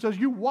sister and says,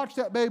 you watch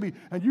that baby,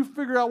 and you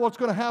figure out what's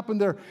going to happen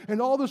there,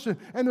 and all this.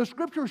 And the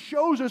Scripture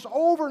shows us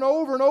over and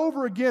over and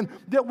over again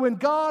that when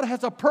God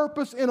has a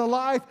purpose in a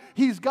life,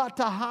 He's got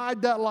to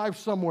hide that life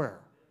somewhere.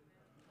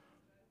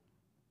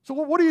 So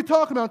what are you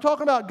talking about? I'm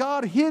talking about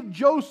God hid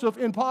Joseph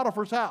in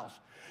Potiphar's house.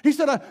 He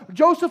said,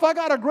 Joseph, I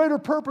got a greater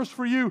purpose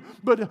for you,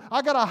 but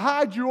I got to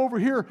hide you over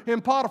here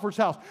in Potiphar's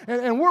house.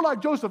 And we're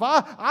like Joseph,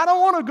 I don't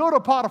want to go to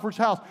Potiphar's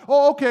house.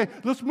 Oh, okay,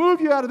 let's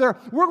move you out of there.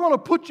 We're going to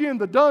put you in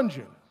the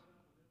dungeon.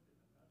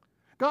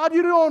 God,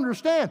 you don't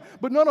understand.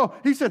 But no.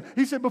 He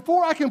said,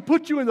 before I can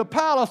put you in the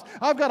palace,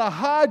 I've got to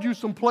hide you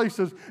some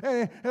places.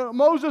 And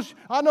Moses,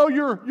 I know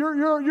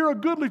you're a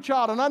goodly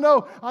child, and I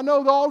know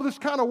all of this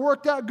kind of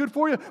worked out good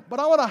for you,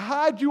 but I want to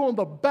hide you on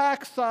the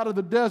backside of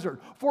the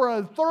desert for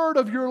 1/3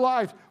 of your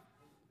life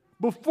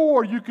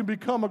before you can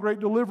become a great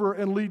deliverer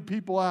and lead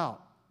people out.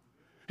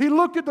 He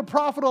looked at the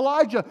prophet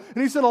Elijah,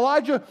 and he said,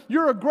 Elijah,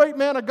 you're a great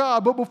man of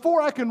God, but before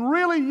I can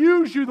really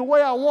use you the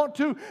way I want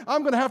to,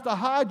 I'm going to have to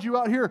hide you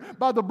out here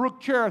by the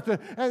brook Cherith. And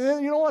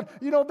then, you know what?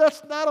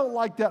 I don't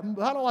like that.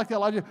 I don't like that,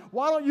 Elijah.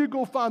 Why don't you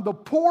go find the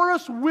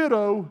poorest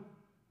widow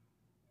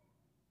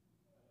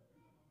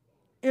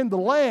in the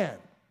land?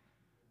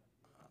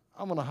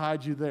 I'm going to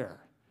hide you there.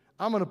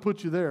 I'm going to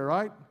put you there,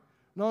 right?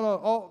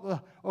 No.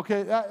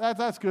 Okay,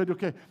 that's good.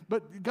 Okay,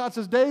 but God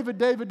says,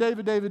 David,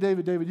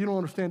 you don't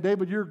understand.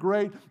 David, you're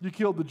great. You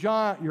killed the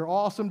giant. You're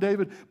awesome,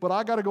 David. But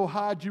I got to go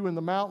hide you in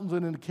the mountains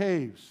and in the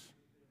caves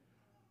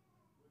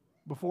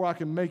before I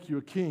can make you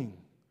a king.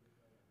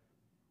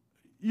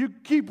 You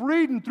keep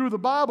reading through the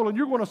Bible, and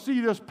you're going to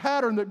see this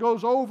pattern that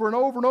goes over and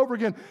over and over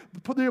again.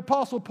 The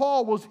Apostle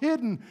Paul was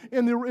hidden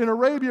in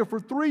Arabia for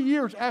 3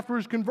 years after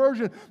his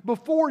conversion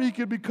before he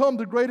could become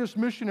the greatest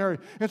missionary.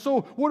 And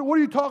so what are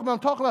you talking about? I'm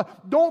talking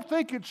about, don't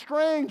think it's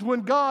strange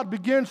when God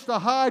begins to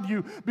hide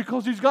you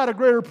because He's got a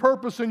greater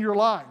purpose in your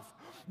life.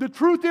 The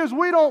truth is,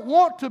 we don't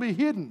want to be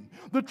hidden.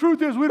 The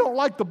truth is, we don't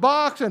like the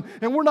box, and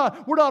we're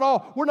not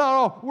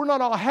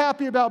all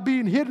happy about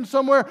being hidden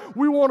somewhere.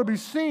 We want to be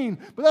seen,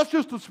 but that's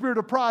just the spirit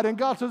of pride. And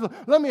God says,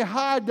 let me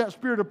hide that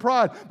spirit of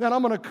pride, and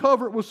I'm going to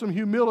cover it with some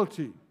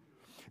humility.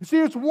 You see,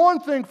 it's one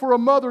thing for a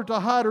mother to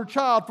hide her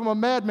child from a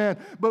madman,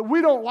 but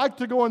we don't like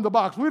to go in the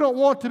box. We don't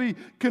want to be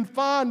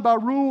confined by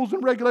rules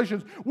and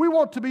regulations. We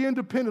want to be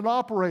independent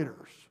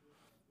operators.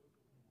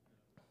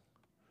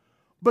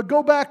 But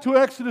go back to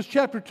Exodus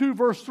chapter 2,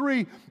 verse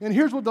 3, and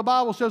here's what the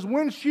Bible says.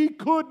 When she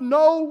could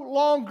no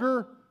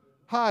longer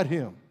hide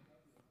him,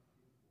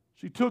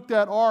 she took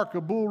that ark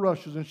of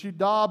bulrushes and she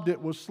daubed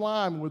it with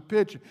slime and with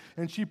pitch,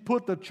 and she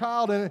put the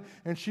child in it,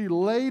 and she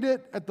laid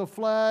it at the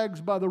flags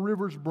by the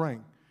river's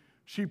brink.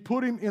 She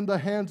put him in the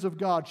hands of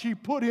God. She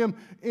put him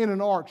in an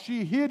ark.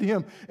 She hid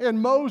him.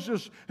 And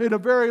Moses, in a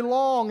very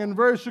long and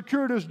very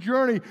circuitous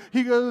journey,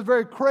 he goes a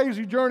very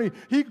crazy journey.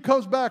 He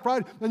comes back,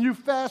 right? And you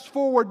fast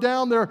forward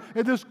down there,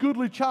 and this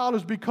goodly child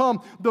has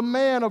become the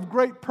man of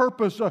great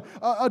purpose,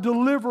 a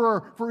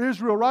deliverer for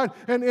Israel, right?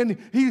 And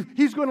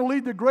he's going to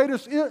lead the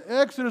greatest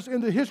exodus in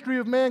the history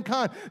of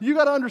mankind. You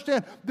got to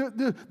understand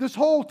this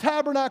whole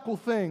tabernacle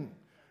thing.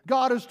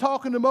 God is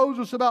talking to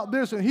Moses about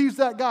this, and he's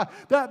that guy.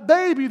 That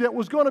baby that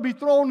was going to be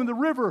thrown in the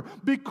river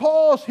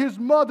because his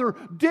mother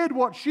did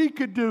what she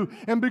could do,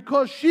 and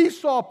because she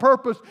saw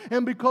purpose,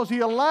 and because he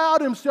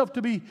allowed himself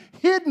to be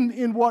hidden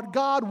in what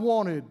God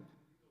wanted.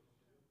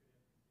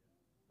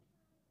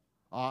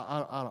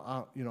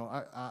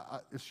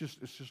 It's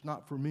just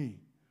not for me.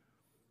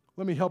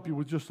 Let me help you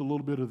with just a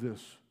little bit of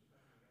this.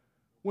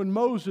 When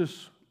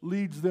Moses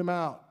leads them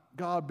out,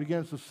 God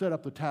begins to set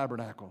up the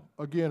tabernacle.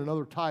 Again,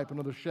 another type,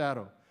 another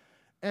shadow.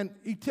 And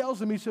he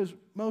tells him, he says,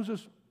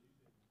 Moses,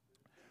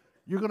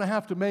 you're going to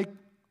have to make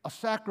a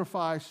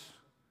sacrifice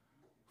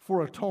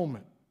for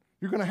atonement.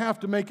 You're going to have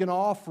to make an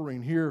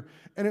offering here,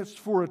 and it's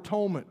for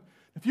atonement.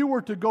 If you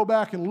were to go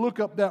back and look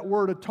up that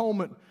word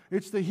atonement,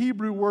 it's the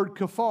Hebrew word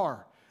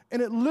kafar,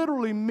 and it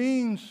literally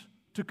means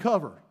to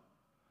cover.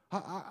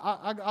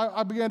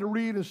 I began to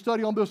read and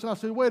study on this, and I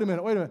said, wait a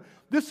minute.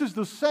 This is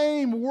the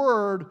same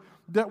word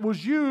that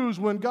was used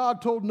when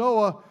God told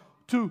Noah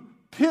to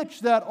pitch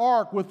that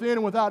ark within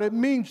and without. It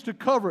means to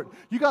cover it.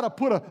 You got to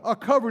put a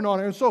covering on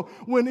it. And so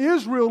when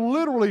Israel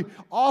literally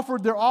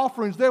offered their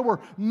offerings, they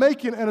were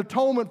making an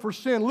atonement for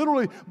sin.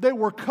 Literally, they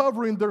were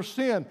covering their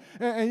sin.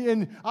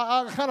 And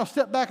I kind of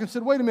stepped back and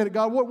said, wait a minute,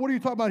 God, what are you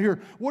talking about here?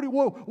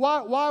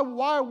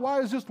 Why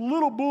is this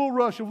little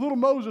bulrush of little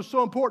Moses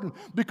so important?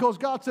 Because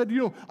God said,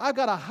 I've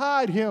got to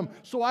hide him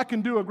so I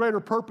can do a greater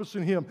purpose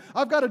in him.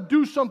 I've got to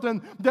do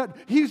something that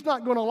he's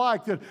not going to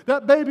like,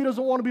 that baby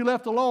doesn't want to be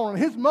left alone, and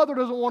his mother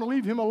doesn't want to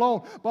leave him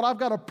alone, but I've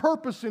got a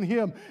purpose in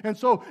him. And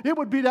so it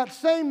would be that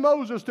same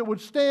Moses that would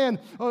stand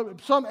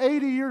some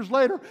 80 years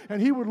later, and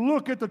he would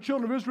look at the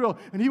children of Israel,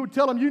 and he would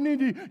tell them, you need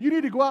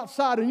to go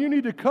outside, and you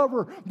need to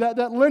cover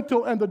that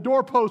lintel and the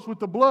doorpost with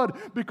the blood,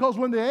 because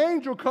when the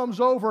angel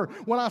comes over,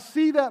 when I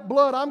see that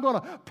blood, I'm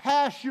going to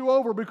pass you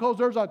over, because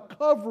there's a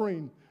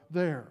covering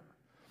there.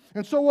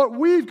 And so what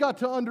we've got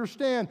to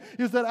understand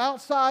is that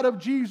outside of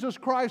Jesus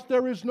Christ,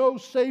 there is no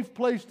safe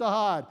place to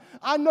hide.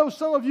 I know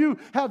some of you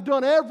have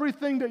done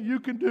everything that you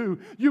can do.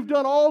 You've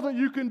done all that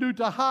you can do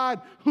to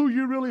hide who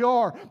you really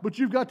are. But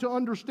you've got to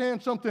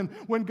understand something.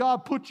 When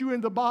God put you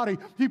in the body,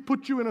 He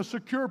put you in a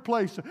secure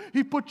place.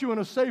 He put you in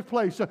a safe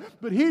place.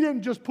 But He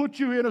didn't just put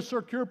you in a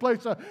secure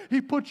place.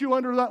 He put you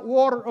under that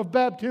water of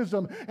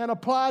baptism and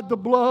applied the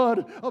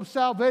blood of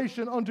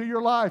salvation unto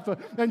your life.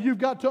 And you've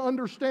got to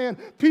understand,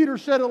 Peter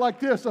said it like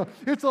this,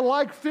 it's a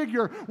like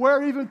figure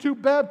where even to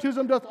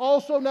baptism doth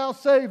also now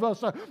save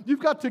us.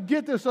 You've got to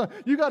get this.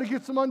 You've got to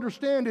get some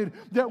understanding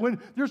that when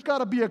there's got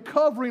to be a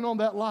covering on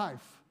that life.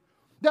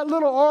 That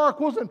little ark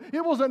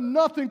wasn't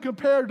nothing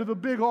compared to the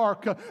big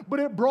ark, but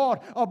it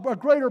brought a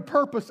greater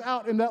purpose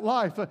out in that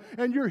life.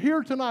 And you're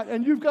here tonight,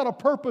 and you've got a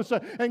purpose,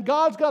 and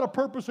God's got a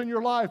purpose in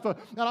your life. And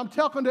I'm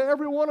talking to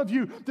every one of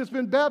you that's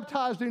been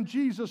baptized in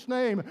Jesus'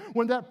 name.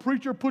 When that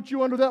preacher put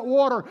you under that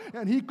water,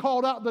 and he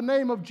called out the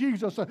name of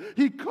Jesus,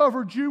 he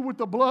covered you with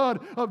the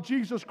blood of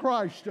Jesus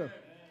Christ.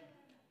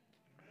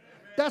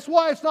 That's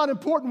why it's not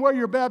important where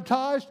you're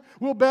baptized.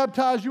 We'll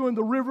baptize you in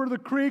the river, the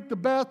creek, the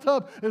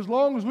bathtub, as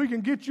long as we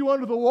can get you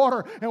under the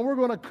water, and we're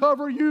going to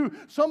cover you.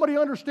 Somebody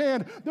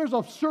understand, there's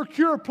a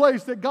secure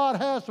place that God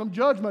has from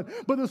judgment.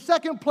 But the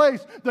second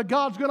place that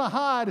God's going to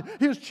hide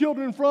His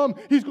children from,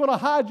 He's going to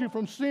hide you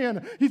from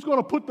sin. He's going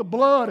to put the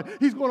blood.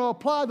 He's going to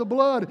apply the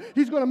blood.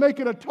 He's going to make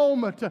an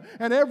atonement.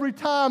 And every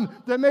time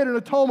they made an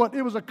atonement,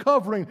 it was a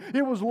covering.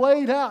 It was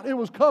laid out. It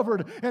was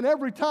covered. And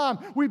every time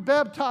we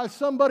baptize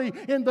somebody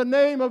in the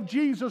name of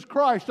Jesus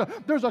Christ,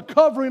 there's a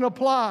covering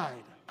applied.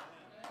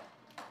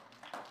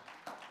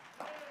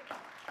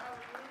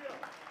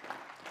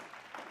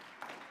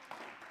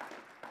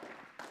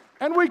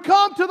 And we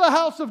come to the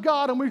house of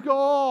God and we go,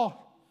 oh,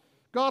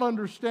 God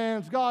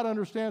understands, God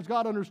understands,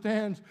 God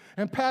understands.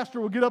 And pastor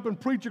will get up and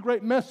preach a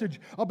great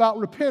message about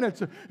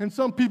repentance. And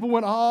some people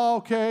went, oh,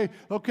 okay,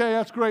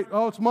 that's great.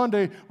 Oh, it's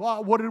Monday.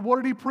 Well, what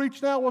did he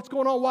preach now? What's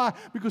going on? Why?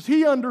 Because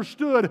he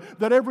understood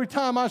that every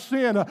time I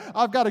sin,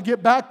 I've got to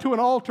get back to an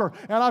altar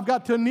and I've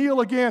got to kneel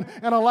again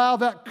and allow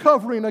that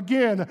covering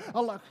again.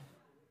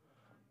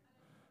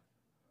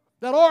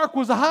 That ark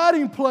was a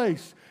hiding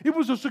place. It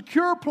was a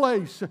secure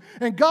place.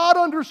 And God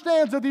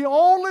understands that the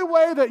only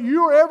way that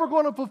you're ever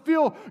going to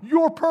fulfill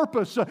your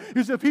purpose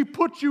is if He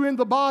puts you in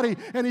the body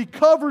and He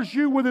covers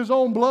you with His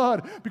own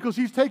blood, because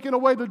He's taken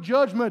away the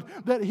judgment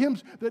that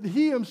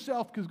He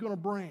Himself is going to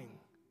bring.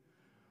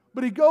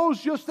 But He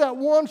goes just that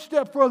one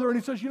step further and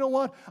He says, you know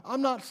what?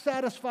 I'm not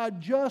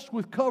satisfied just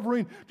with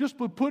covering, just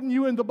with putting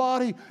you in the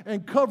body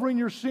and covering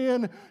your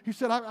sin. He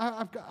said,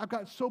 I've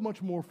got so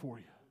much more for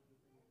you.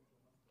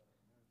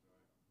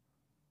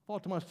 I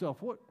thought to myself,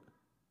 what?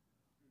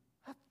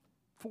 That's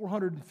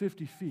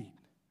 450 feet,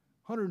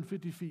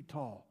 150 feet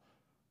tall,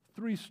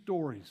 3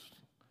 stories.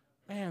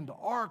 Man, the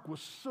ark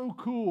was so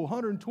cool,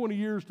 120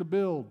 years to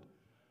build.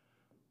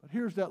 But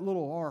here's that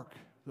little ark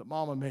that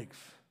Mama makes.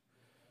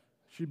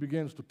 She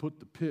begins to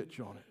put the pitch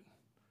on it.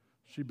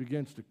 She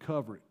begins to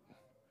cover it.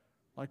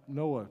 Like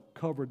Noah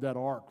covered that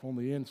ark on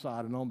the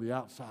inside and on the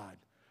outside.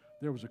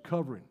 There was a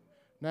covering.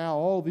 Now,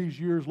 all these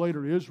years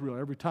later, Israel,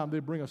 every time they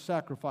bring a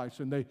sacrifice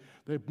and they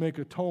make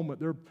atonement,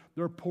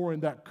 they're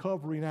pouring that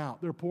covering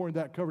out. They're pouring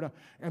that covering out.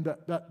 And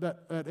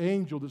that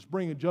angel that's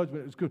bringing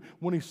judgment is good.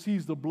 When he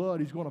sees the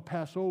blood, he's going to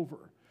pass over.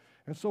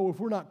 And so if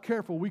we're not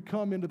careful, we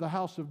come into the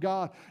house of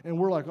God and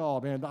we're like,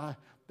 oh, man,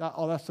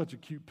 that's such a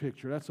cute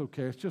picture. That's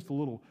okay. It's just a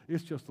little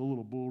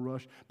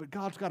bulrush. But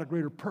God's got a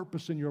greater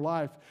purpose in your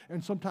life.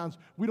 And sometimes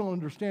we don't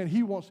understand.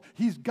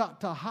 He's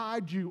got to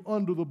hide you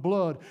under the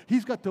blood.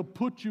 He's got to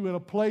put you in a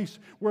place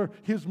where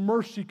His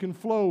mercy can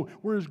flow,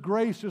 where His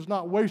grace is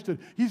not wasted.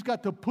 He's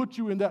got to put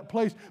you in that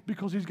place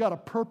because He's got a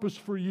purpose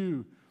for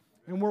you.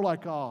 And we're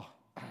like, oh,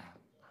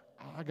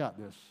 I got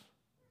this.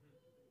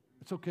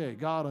 It's okay.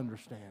 God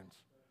understands.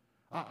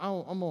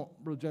 I'm going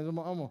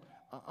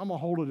to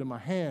hold it in my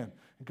hand.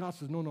 And God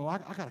says, no, I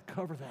got to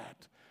cover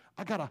that.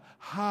 I got to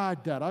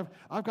hide that.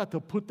 I've got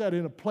to put that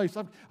in a place.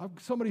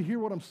 Somebody hear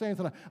what I'm saying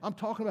tonight. I'm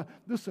talking about,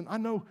 listen, I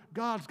know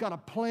God's got a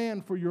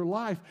plan for your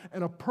life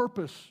and a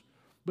purpose,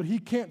 but He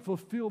can't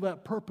fulfill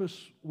that purpose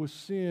with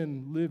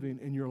sin living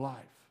in your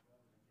life.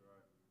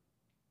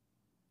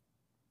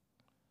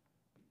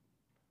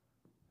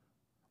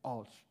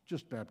 Oh, it's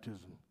just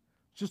baptism.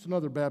 It's just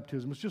another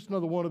baptism. It's just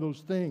another one of those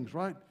things,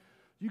 right?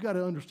 You got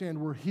to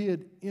understand we're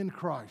hid in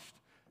Christ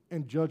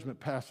and judgment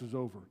passes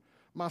over.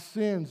 My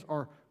sins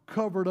are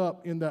covered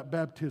up in that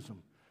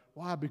baptism.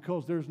 Why?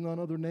 Because there's none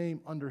other name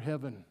under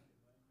heaven,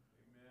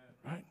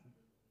 right?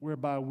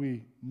 Whereby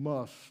we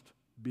must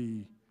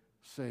be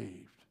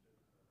saved.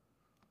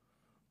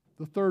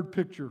 The third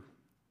picture,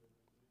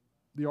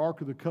 the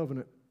Ark of the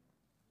Covenant,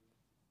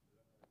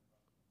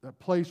 that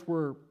place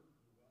where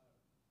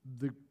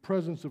the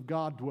presence of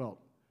God dwelt.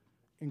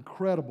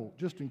 Incredible,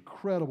 just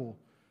incredible.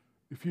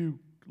 If you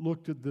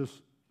looked at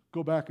this,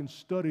 go back and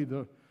study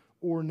the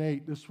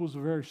ornate. This was a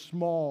very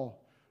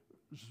small,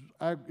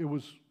 it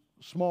was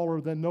smaller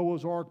than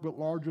Noah's ark, but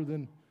larger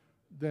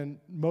than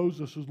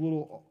Moses'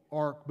 little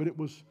ark. But it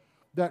was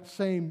that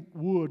same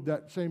wood,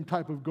 that same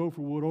type of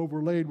gopher wood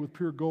overlaid with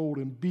pure gold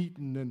and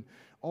beaten and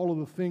all of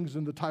the things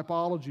and the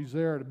typologies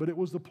there. But it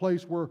was the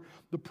place where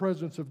the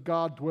presence of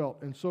God dwelt.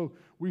 And so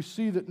we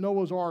see that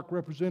Noah's ark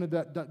represented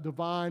that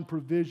divine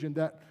provision,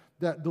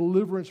 that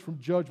deliverance from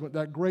judgment,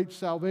 that great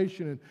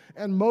salvation.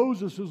 And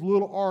Moses'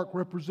 little ark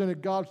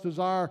represented God's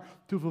desire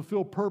to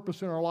fulfill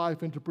purpose in our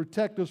life and to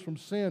protect us from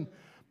sin.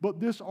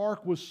 But this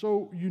ark was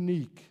so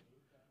unique.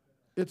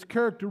 Its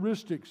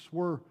characteristics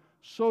were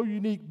so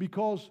unique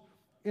because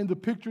in the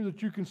picture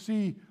that you can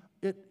see,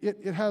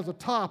 it has a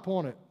top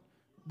on it.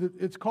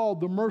 It's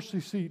called the mercy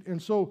seat. And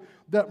so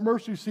that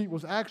mercy seat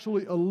was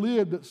actually a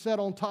lid that sat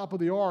on top of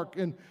the ark.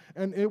 And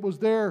it was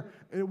there.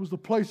 It was the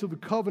place of the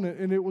covenant.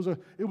 And it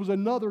was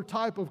another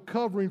type of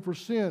covering for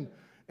sin.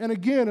 And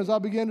again, as I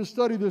began to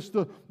study this,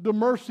 the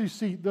mercy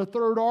seat, the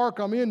third ark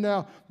I'm in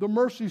now, the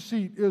mercy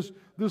seat is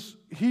this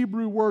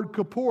Hebrew word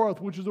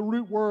kaporeth, which is the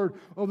root word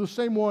of the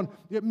same one.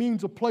 It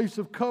means a place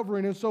of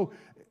covering. And so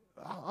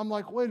I'm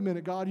like, wait a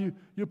minute, God,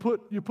 you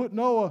put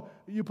Noah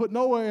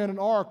in an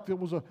ark that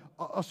was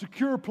a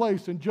secure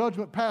place and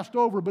judgment passed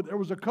over, but there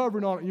was a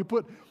covering on it.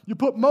 You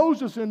put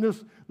Moses in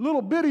this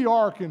little bitty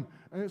ark, and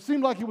it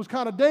seemed like it was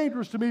kind of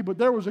dangerous to me, but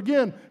there was,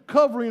 again,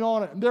 covering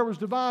on it, and there was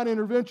divine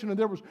intervention, and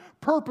there was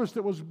purpose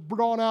that was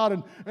drawn out,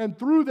 and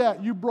through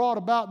that you brought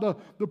about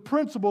the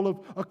principle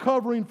of a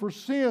covering for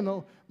sin.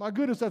 Oh, my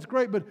goodness, that's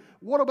great, but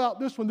what about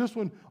this one?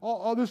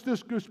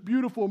 This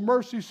beautiful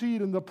mercy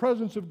seat and the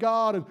presence of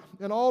God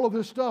and all of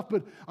this stuff.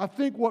 But I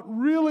think what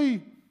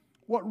really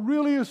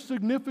is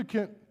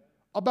significant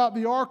about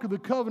the Ark of the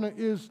Covenant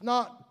is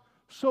not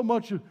so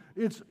much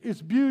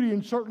its beauty,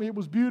 and certainly it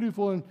was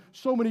beautiful and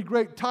so many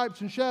great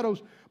types and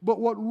shadows, but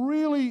what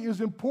really is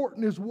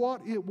important is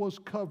what it was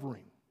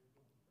covering.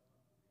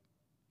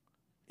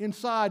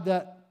 Inside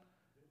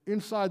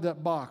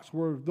that box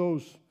were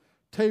those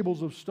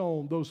tables of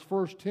stone, those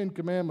first 10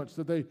 commandments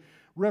that they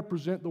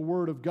represent the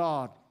Word of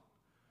God,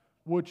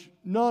 which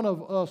none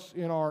of us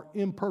in our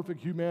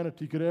imperfect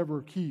humanity could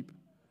ever keep.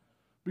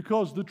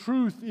 Because the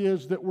truth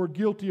is that we're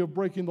guilty of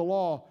breaking the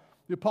law.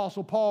 The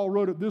Apostle Paul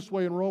wrote it this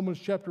way in Romans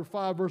chapter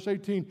 5, verse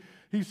 18.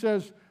 He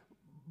says,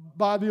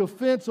 by the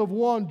offense of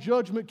one,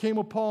 judgment came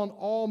upon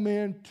all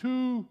men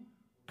to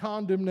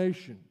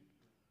condemnation.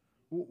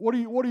 What are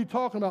you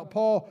talking about,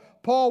 Paul?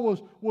 Paul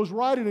was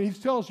writing, and he's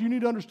telling us you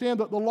need to understand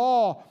that the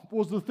law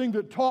was the thing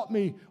that taught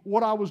me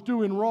what I was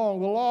doing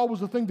wrong. The law was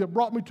the thing that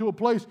brought me to a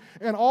place,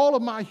 and all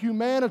of my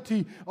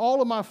humanity,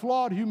 all of my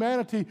flawed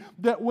humanity,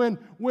 that when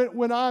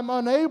I'm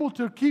unable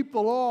to keep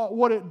the law,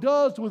 what it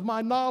does with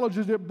my knowledge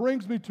is it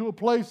brings me to a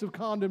place of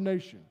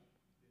condemnation.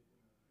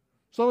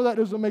 Some of that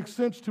doesn't make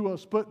sense to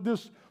us, but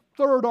this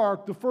third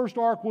ark, the first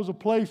ark was a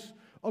place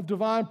of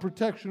divine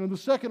protection. And the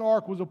second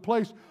ark was a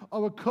place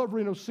of a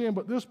covering of sin.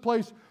 But this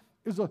place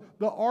is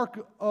the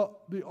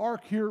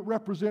ark here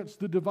represents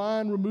the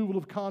divine removal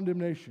of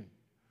condemnation.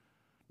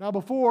 Now,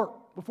 before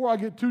I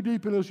get too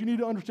deep in this, you need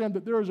to understand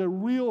that there is a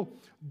real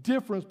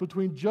difference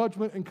between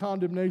judgment and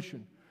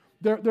condemnation.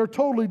 They're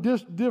totally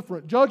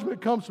different.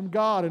 Judgment comes from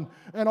God,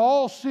 and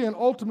all sin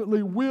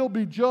ultimately will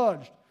be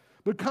judged.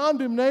 But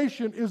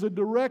condemnation is a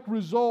direct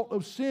result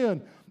of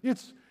sin.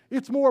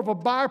 It's more of a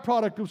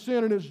byproduct of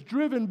sin, and it's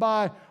driven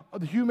by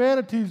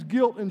humanity's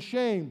guilt and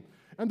shame.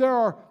 And there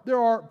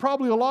are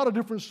probably a lot of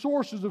different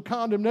sources of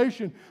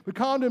condemnation. The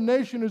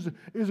condemnation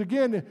is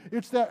again,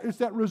 it's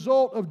that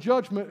result of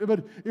judgment,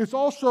 but it's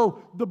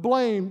also the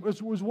blame. It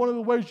was one of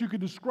the ways you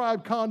could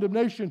describe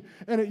condemnation,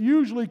 and it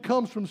usually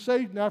comes from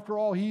Satan. After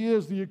all, he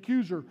is the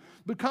accuser.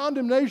 But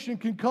condemnation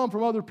can come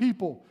from other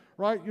people,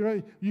 right? You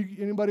know,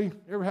 anybody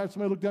ever had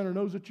somebody look down their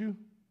nose at you?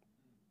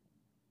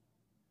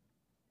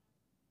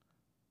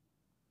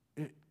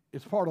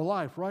 It's part of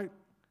life, right?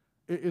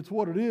 It's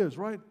what it is,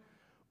 right?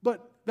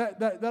 But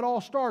that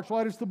all starts,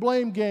 right? It's the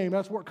blame game.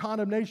 That's what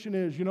condemnation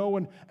is. You know,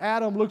 when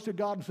Adam looks at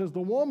God and says, "The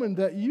woman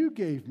that you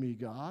gave me,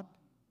 God."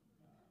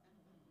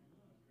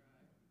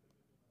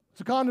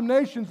 So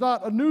condemnation's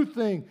not a new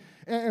thing.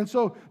 And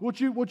so what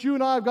you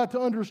and I have got to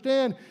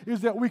understand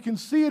is that we can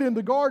see it in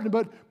the garden,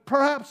 but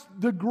perhaps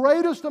the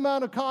greatest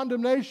amount of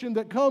condemnation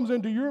that comes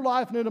into your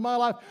life and into my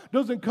life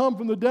doesn't come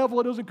from the devil.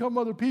 It doesn't come from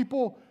other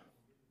people.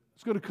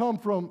 It's going to come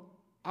from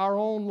our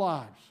own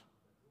lives,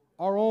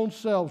 our own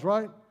selves,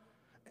 right?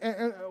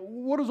 And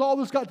what has all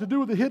this got to do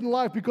with the hidden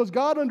life? Because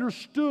God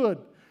understood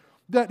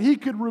that He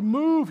could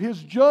remove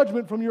His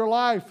judgment from your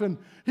life, and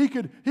He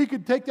could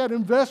take that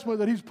investment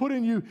that He's put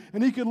in you,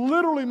 and He could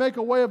literally make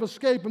a way of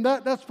escape, and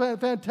that's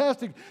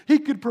fantastic. He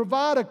could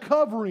provide a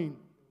covering.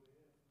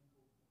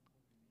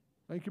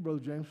 Thank you, Brother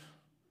James.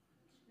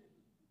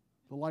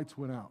 The lights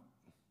went out.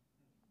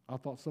 I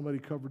thought somebody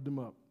covered them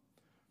up.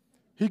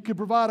 He could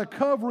provide a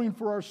covering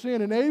for our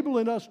sin,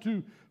 enabling us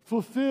to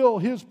fulfill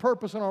His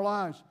purpose in our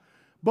lives.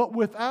 But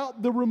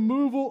without the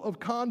removal of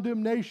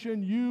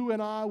condemnation, you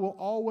and I will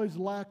always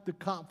lack the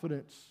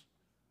confidence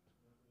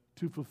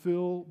to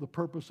fulfill the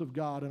purpose of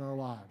God in our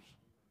lives.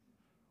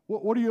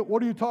 What are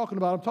you talking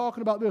about? I'm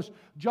talking about this.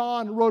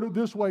 John wrote it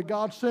this way: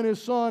 God sent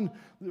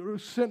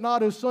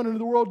not His Son into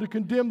the world to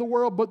condemn the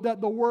world, but that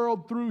the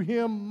world through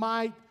Him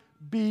might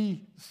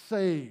be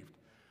saved.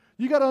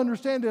 You got to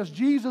understand this.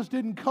 Jesus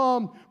didn't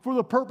come for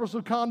the purpose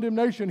of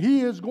condemnation.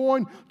 He is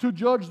going to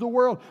judge the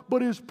world.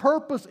 But His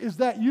purpose is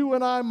that you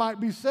and I might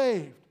be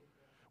saved.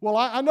 Well,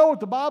 I know what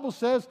the Bible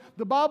says.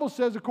 The Bible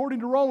says, according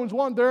to Romans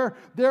 1,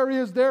 there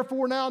is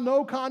therefore now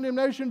no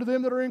condemnation to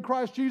them that are in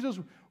Christ Jesus,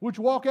 which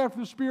walk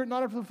after the Spirit,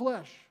 not after the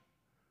flesh.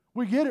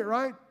 We get it,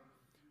 right?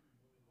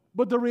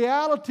 But the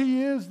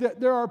reality is that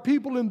there are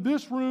people in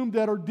this room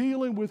that are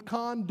dealing with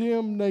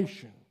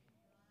condemnation.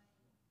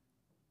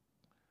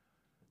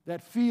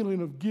 That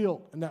feeling of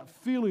guilt and that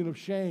feeling of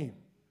shame.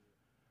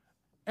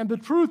 And the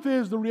truth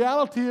is, the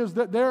reality is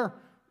that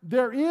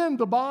they're in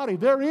the body.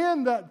 They're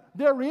in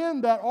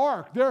that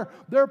ark.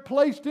 They're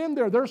placed in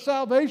there. Their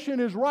salvation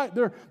is right.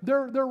 They're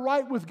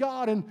right with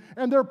God, and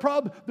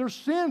their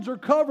sins are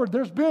covered.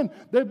 They've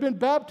been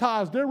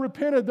baptized. They're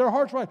repented. Their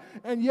heart's right,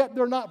 and yet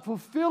they're not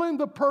fulfilling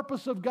the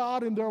purpose of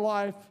God in their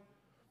life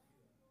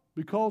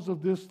because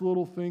of this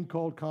little thing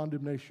called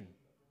condemnation.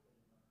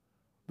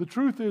 The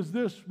truth is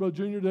this, Brother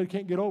Junior, they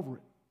can't get over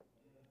it.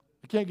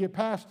 They can't get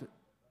past it.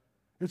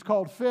 It's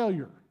called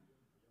failure.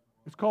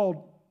 It's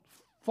called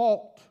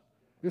fault.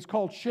 It's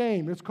called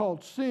shame. It's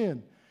called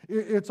sin.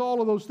 It's all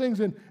of those things.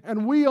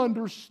 And we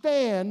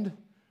understand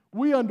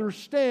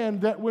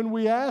that when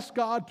we ask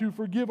God to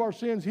forgive our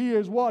sins, He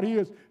is what? He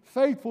is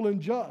faithful and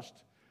just.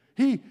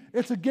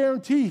 It's a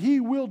guarantee He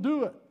will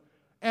do it.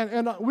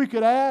 And we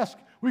could ask,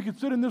 we could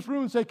sit in this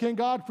room and say, "Can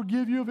God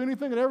forgive you of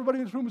anything?" And everybody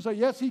in this room would say,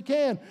 "Yes, He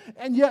can."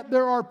 And yet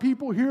there are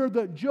people here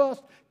that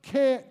just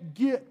can't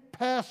get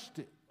past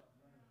it.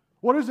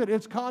 What is it?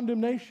 It's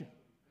condemnation.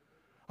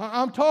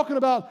 I'm talking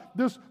about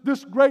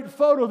this great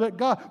photo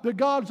that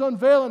God's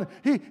unveiling.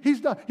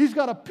 He's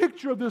got a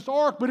picture of this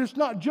ark, but He's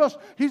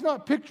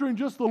not picturing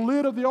just the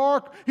lid of the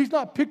ark. He's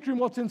not picturing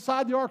what's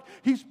inside the ark.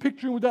 He's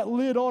picturing with that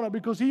lid on it,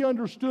 because He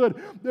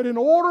understood that in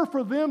order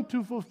for them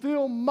to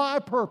fulfill my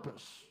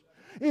purpose,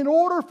 in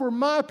order for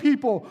my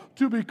people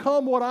to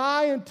become what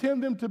I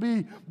intend them to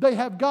be, they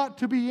have got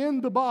to be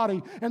in the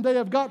body, and they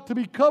have got to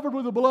be covered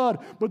with the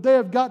blood, but they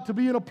have got to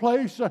be in a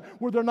place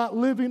where they're not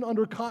living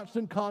under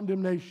constant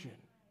condemnation.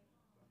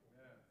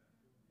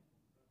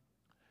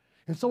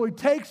 And so He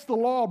takes the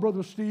law,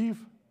 Brother Steve,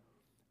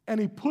 and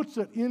He puts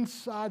it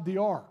inside the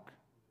ark.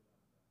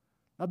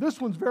 Now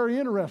this one's very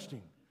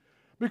interesting,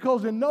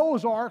 because in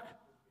Noah's ark,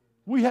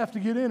 we have to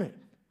get in it.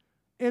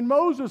 In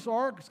Moses'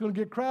 ark, it's going to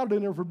get crowded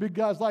in there for big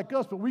guys like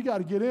us, but we got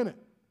to get in it.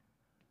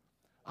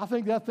 I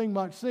think that thing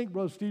might sink,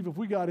 Brother Steve, if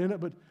we got in it,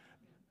 but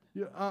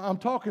I'm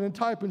talking in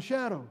type and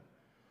shadow.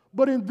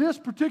 But in this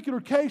particular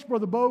case,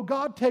 Brother Bo,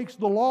 God takes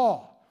the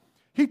law.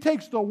 He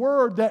takes the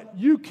word that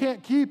you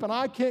can't keep and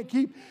I can't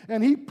keep,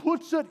 and He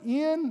puts it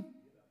in,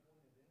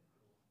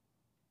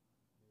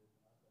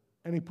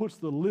 and He puts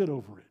the lid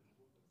over it.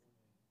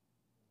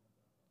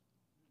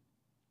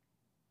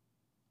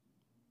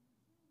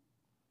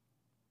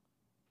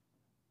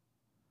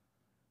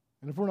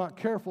 And if we're not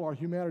careful, our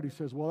humanity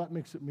says, well, that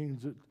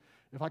means that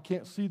if I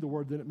can't see the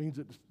word, then it means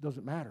it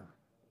doesn't matter.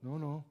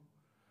 No.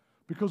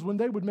 Because when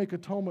they would make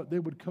atonement, they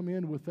would come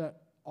in with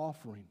that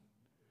offering,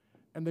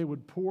 and they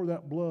would pour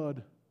that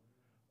blood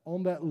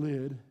on that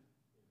lid,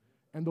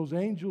 and those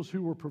angels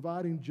who were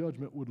providing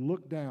judgment would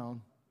look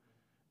down,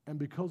 and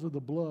because of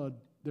the blood,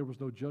 there was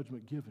no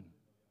judgment given.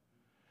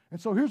 And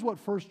so here's what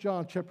 1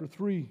 John chapter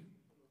 3,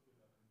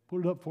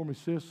 put it up for me,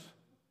 sis.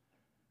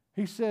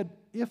 He said,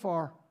 if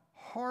our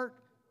heart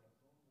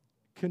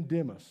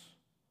condemn us,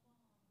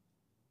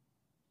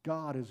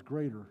 God is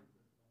greater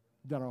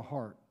than our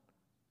heart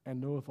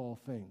and knoweth all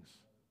things.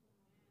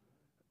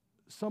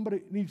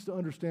 Somebody needs to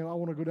understand, I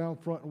want to go down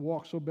front and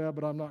walk so bad,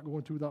 but I'm not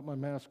going to without my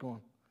mask on.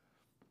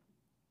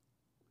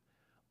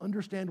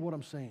 Understand what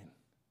I'm saying.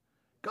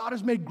 God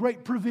has made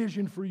great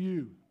provision for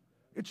you.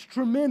 It's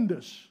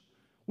tremendous.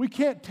 We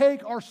can't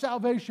take our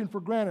salvation for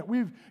granted.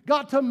 We've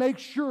got to make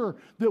sure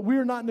that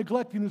we're not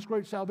neglecting this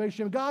great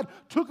salvation. God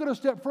took it a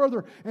step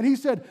further, and He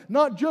said,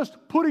 not just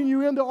putting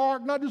you in the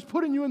ark, not just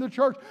putting you in the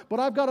church, but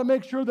I've got to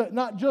make sure that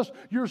not just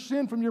your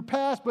sin from your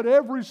past, but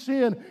every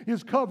sin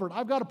is covered.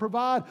 I've got to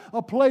provide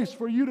a place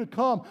for you to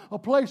come, a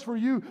place for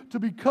you to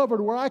be covered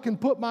where I can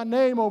put my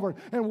name over it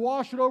and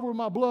wash it over with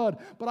my blood.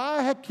 But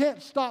I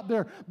can't stop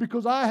there,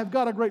 because I have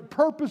got a great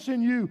purpose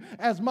in you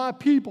as my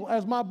people,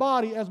 as my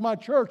body, as my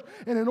church.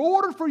 And in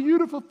order for you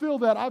to fulfill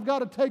that, I've got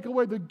to take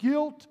away the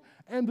guilt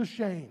and the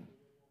shame.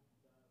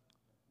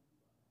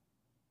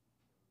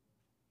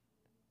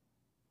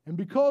 And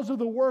because of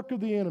the work of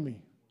the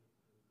enemy,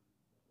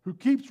 who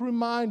keeps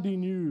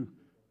reminding you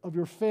of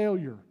your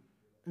failure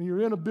and your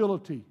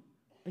inability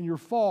and your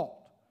fault,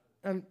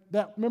 and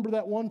that, remember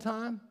that one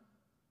time?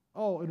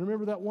 Oh, and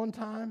remember that one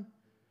time?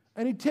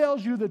 And he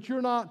tells you that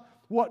you're not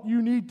what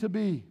you need to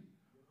be.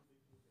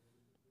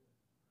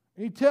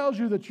 And he tells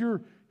you that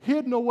you're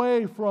hidden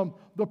away from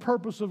the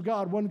purpose of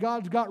God when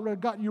God's got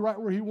you right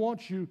where He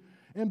wants you.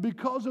 And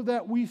because of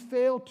that, we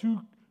fail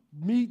to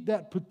meet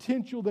that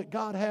potential that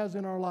God has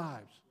in our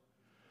lives.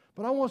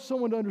 But I want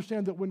someone to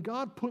understand that when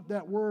God put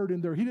that word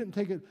in there, He didn't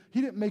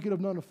make it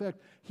of none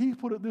effect. He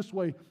put it this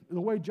way,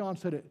 the way John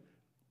said it.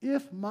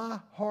 If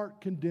my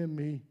heart condemn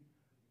me,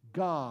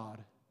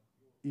 God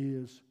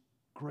is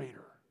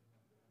greater.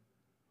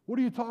 What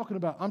are you talking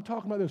about? I'm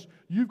talking about this.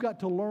 You've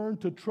got to learn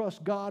to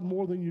trust God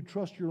more than you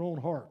trust your own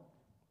heart.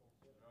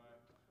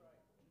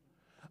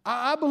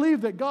 I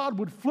believe that God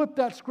would flip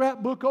that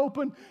scrapbook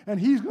open, and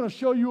He's going to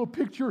show you a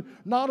picture,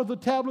 not of the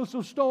tablets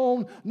of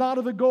stone, not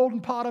of the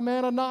golden pot of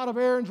manna, not of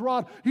Aaron's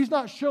rod. He's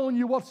not showing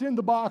you what's in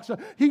the box.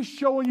 He's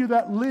showing you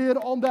that lid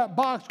on that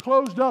box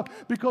closed up,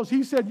 because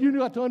He said, you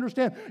got to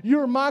understand,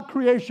 you're my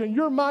creation.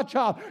 You're my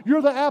child.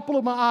 You're the apple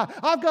of my eye.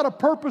 I've got a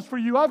purpose for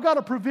you. I've got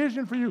a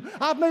provision for you.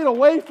 I've made a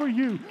way for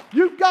you.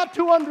 You've got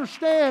to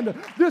understand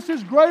this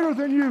is greater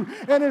than you.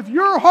 And if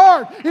your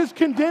heart is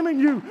condemning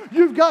you,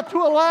 you've got to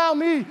allow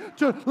me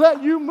to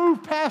let you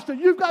move past it.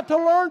 You've got to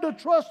learn to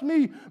trust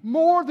me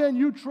more than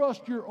you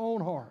trust your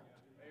own heart.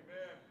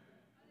 Amen.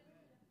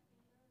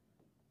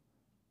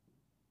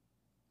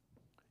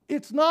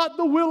 It's not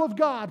the will of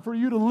God for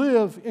you to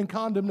live in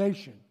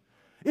condemnation.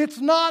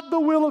 It's not the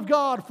will of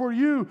God for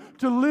you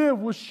to live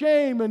with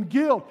shame and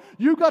guilt.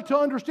 You've got to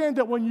understand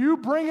that when you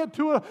bring it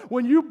to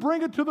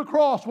the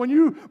cross, when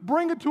you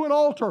bring it to an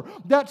altar,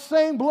 that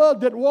same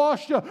blood that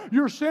washed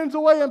your sins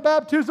away in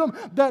baptism,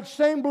 that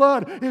same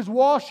blood is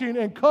washing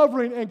and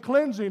covering and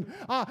cleansing.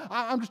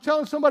 I'm just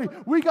telling somebody,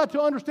 we got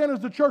to understand as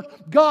the church,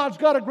 God's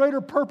got a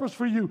greater purpose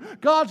for you.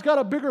 God's got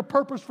a bigger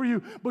purpose for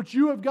you, but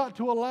you have got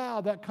to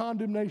allow that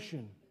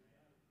condemnation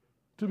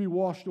to be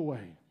washed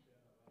away.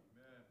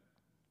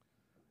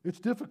 It's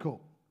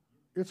difficult.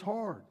 It's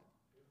hard.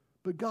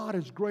 But God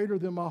is greater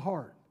than my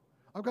heart.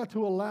 I've got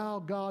to allow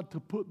God to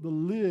put the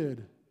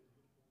lid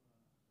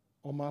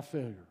on my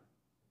failure.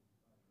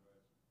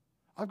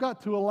 I've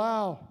got to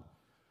allow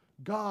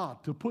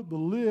God to put the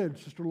lid,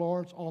 Sister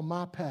Lawrence, on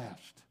my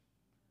past.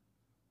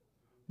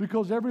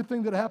 Because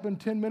everything that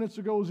happened 10 minutes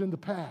ago is in the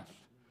past.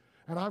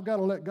 And I've got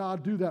to let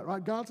God do that,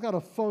 right? God's got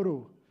a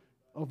photo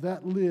of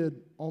that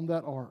lid on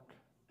that ark.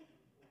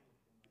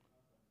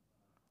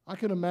 I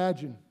can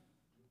imagine,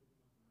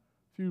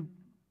 if you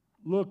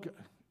look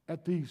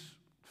at these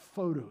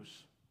photos,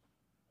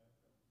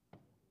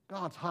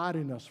 God's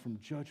hiding us from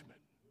judgment.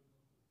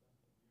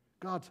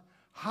 God's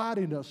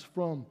hiding us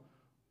from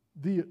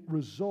the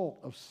result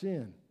of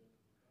sin,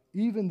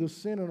 even the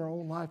sin in our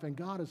own life, and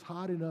God is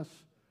hiding us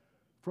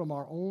from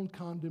our own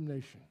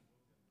condemnation.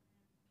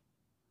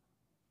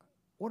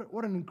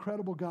 What an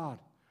incredible God.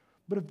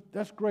 But if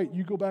that's great,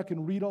 you go back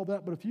and read all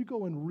that, but if you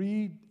go and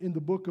read in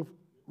the book of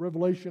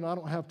Revelation, I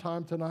don't have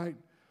time tonight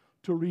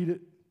to read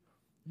it,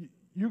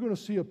 you're going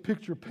to see a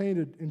picture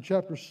painted in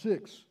chapter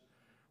 6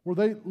 where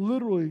they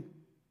literally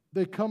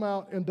they come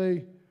out and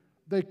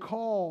they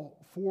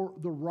call for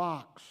the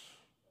rocks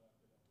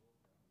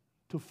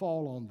to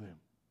fall on them.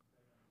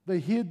 They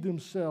hid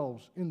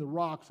themselves in the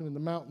rocks and in the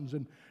mountains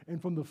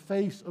and from the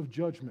face of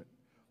judgment.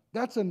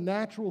 That's a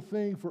natural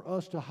thing for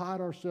us to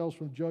hide ourselves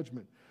from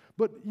judgment.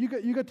 But you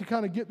got to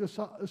kind of get this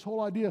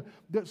whole idea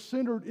that's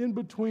centered in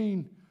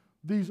between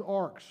these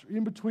arcs,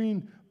 in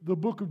between the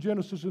book of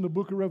Genesis and the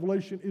book of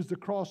Revelation, is the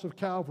cross of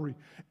Calvary.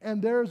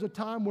 And there is a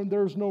time when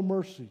there's no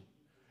mercy.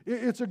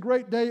 It's a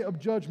great day of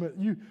judgment.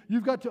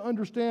 You've got to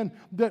understand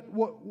that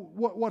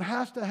what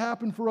has to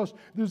happen for us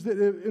is that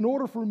in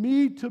order for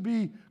me to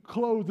be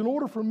clothed, in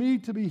order for me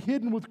to be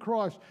hidden with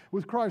Christ,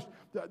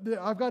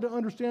 I've got to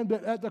understand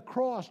that at the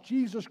cross,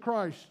 Jesus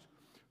Christ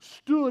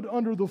stood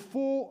under the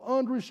full,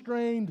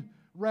 unrestrained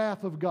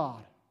wrath of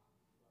God.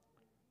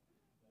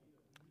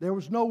 There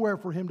was nowhere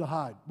for him to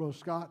hide, Brother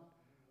Scott.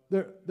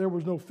 There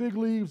was no fig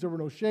leaves, there were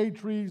no shade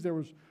trees, there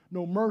was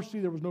no mercy,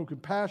 there was no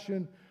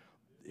compassion.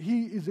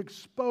 He is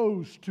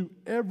exposed to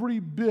every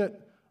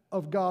bit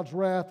of God's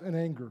wrath and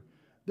anger.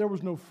 There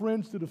was no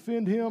friends to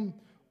defend him.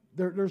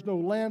 There's no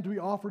lamb to be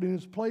offered in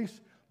his place.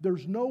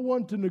 There's no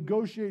one to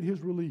negotiate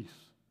his release.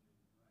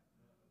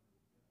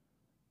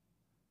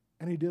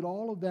 And he did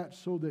all of that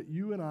so that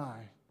you and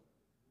I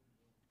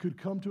could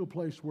come to a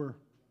place where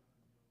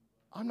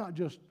I'm not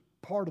just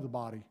part of the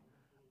body,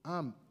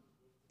 I'm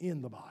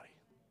in the body.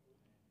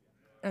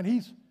 And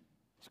he's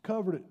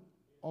covered it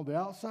on the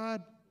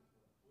outside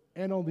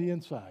and on the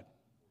inside.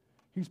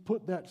 He's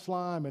put that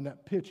slime and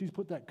that pitch, he's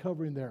put that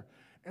covering there.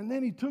 And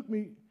then he took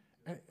me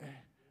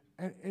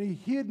and he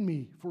hid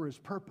me for his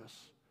purpose,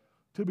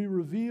 to be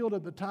revealed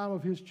at the time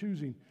of his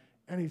choosing.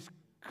 And he's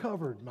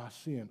covered my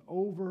sin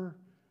over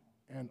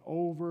and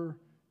over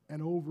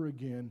and over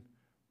again.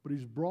 But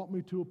he's brought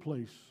me to a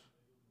place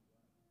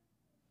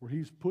where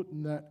he's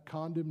putting that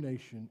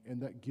condemnation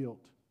and that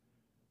guilt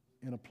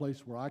in a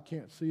place where I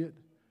can't see it,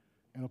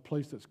 and a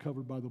place that's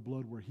covered by the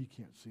blood where he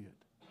can't see it.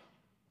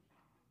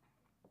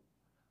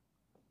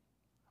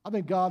 I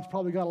think God's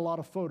probably got a lot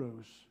of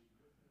photos.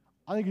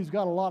 I think he's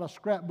got a lot of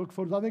scrapbook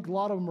photos. I think a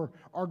lot of them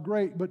are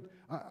great, but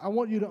I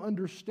want you to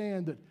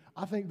understand that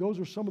I think those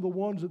are some of the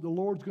ones that the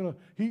Lord's going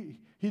to,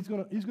 he's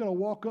going to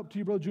walk up to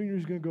you, Brother Junior,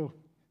 he's going to go,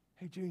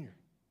 "Hey, Junior,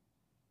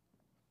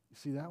 you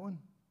see that one?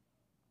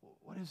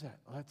 What is that?"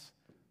 Oh, that's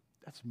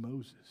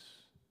Moses.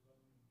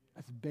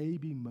 That's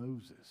baby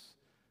Moses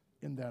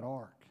in that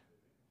ark.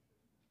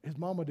 His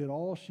mama did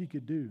all she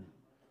could do,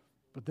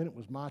 but then it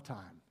was my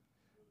time.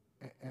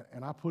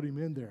 And I put him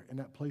in there in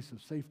that place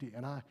of safety,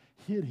 and I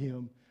hid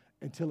him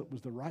until it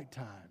was the right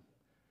time.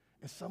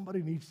 And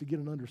somebody needs to get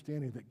an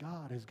understanding that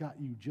God has got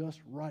you just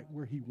right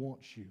where he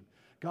wants you.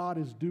 God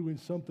is doing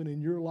something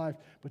in your life,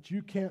 but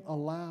you can't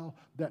allow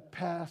that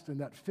past and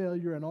that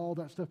failure and all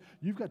that stuff.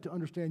 You've got to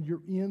understand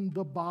you're in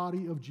the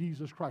body of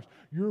Jesus Christ.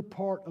 You're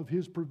part of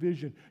his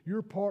provision.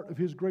 You're part of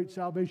his great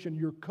salvation.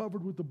 You're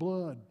covered with the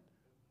blood.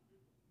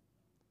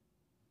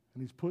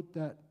 And he's put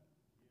that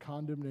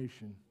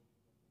condemnation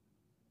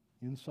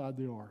inside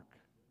the ark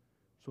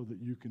so that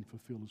you can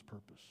fulfill his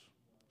purpose.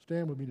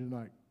 Stand with me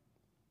tonight.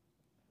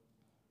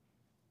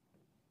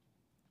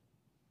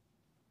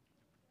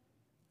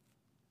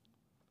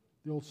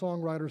 The old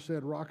songwriter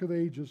said, "Rock of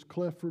ages,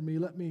 cleft for me,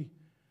 let me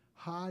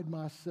hide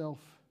myself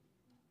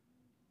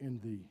in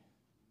thee."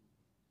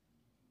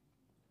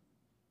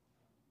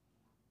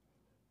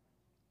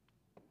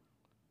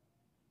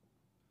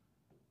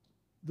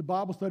 The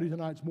Bible study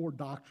tonight is more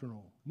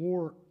doctrinal,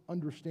 more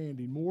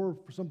understanding, more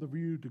for something for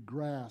you to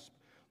grasp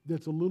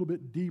that's a little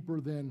bit deeper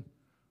than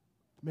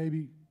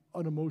maybe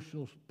an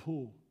emotional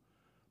pull.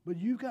 But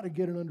you've got to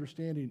get an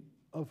understanding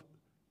of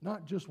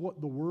not just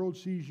what the world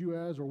sees you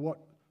as or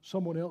what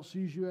someone else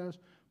sees you as,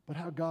 but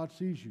how God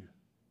sees you.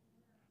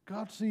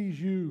 God sees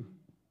you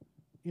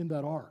in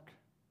that ark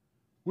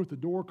with the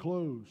door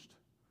closed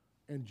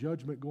and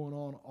judgment going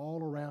on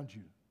all around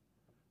you.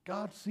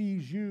 God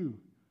sees you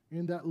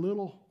in that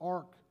little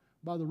ark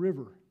by the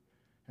river,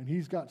 and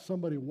he's got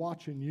somebody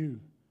watching you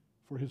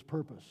for his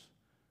purpose.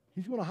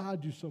 He's going to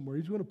hide you somewhere.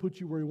 He's going to put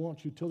you where he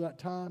wants you till that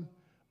time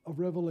of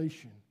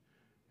revelation.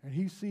 And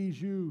he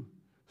sees you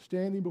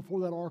standing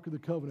before that Ark of the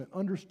Covenant,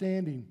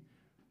 understanding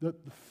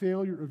that the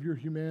failure of your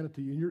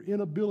humanity and your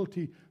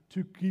inability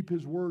to keep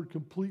his word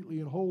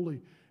completely and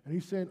wholly. And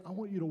he's saying, "I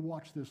want you to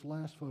watch this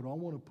last photo. I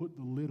want to put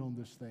the lid on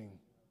this thing.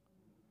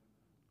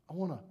 I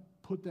want to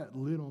put that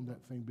lid on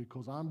that thing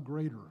because I'm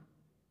greater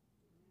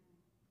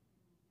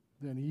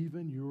than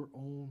even your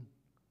own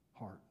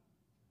heart."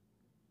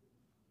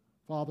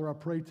 Father, I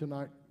pray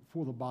tonight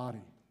for the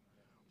body.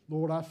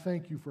 Lord, I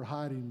thank you for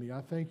hiding me.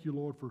 I thank you,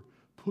 Lord, for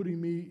putting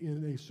me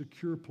in a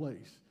secure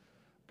place.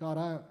 God,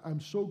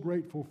 I'm so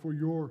grateful for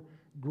your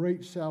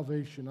great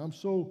salvation. I'm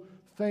so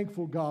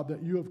thankful, God,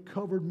 that you have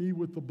covered me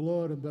with the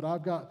blood and that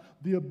I've got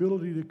the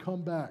ability to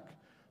come back.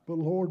 But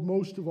Lord,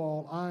 most of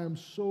all, I am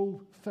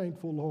so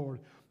thankful,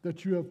 Lord,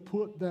 that you have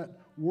put that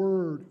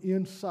word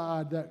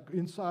inside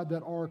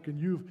that ark, and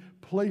you've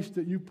placed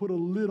it, you've put a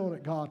lid on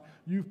it, God.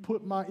 You've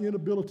put my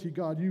inability,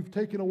 God. You've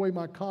taken away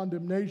my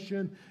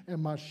condemnation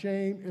and my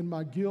shame and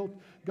my guilt.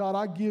 God,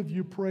 I give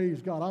you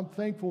praise, God. I'm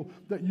thankful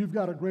that you've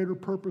got a greater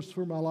purpose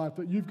for my life,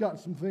 that you've got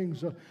some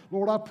things.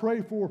 Lord, I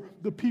pray for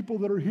the people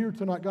that are here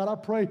tonight, God. I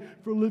pray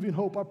for Living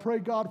Hope. I pray,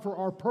 God, for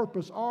our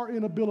purpose, our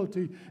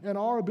inability, and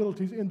our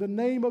abilities in the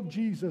name of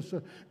Jesus.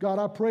 God,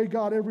 I pray,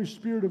 God, every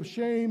spirit of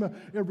shame,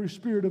 every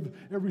spirit of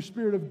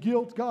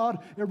guilt, God,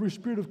 every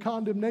spirit of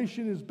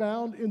condemnation is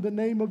bound in the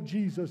name of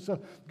Jesus.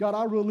 God,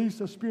 I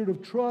release a spirit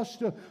of trust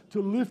to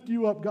lift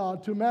you up,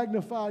 God, to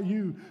magnify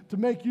you, to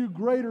make you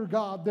greater,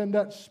 God, than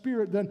that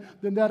spirit, than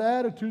that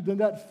attitude, than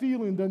that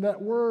feeling, than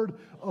that word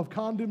of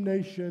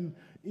condemnation,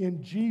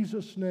 in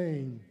Jesus'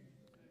 name.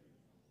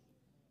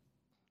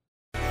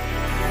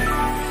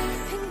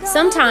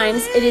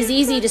 Sometimes it is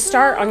easy to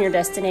start on your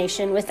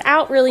destination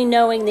without really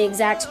knowing the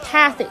exact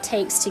path it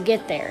takes to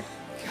get there.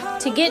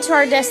 To get to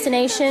our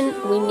destination,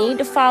 we need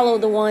to follow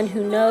the one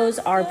who knows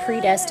our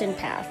predestined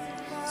path.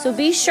 So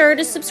be sure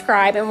to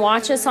subscribe and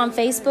watch us on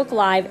Facebook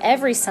Live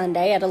every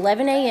Sunday at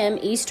 11 a.m.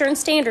 Eastern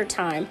Standard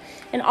Time,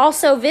 and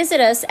also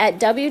visit us at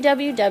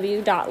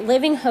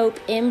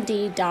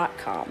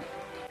www.livinghopemd.com.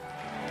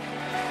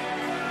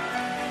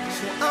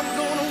 So I'm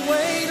gonna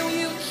wait on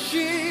you,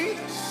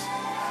 Jesus.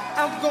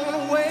 I'm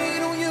gonna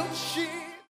wait on you, Jesus.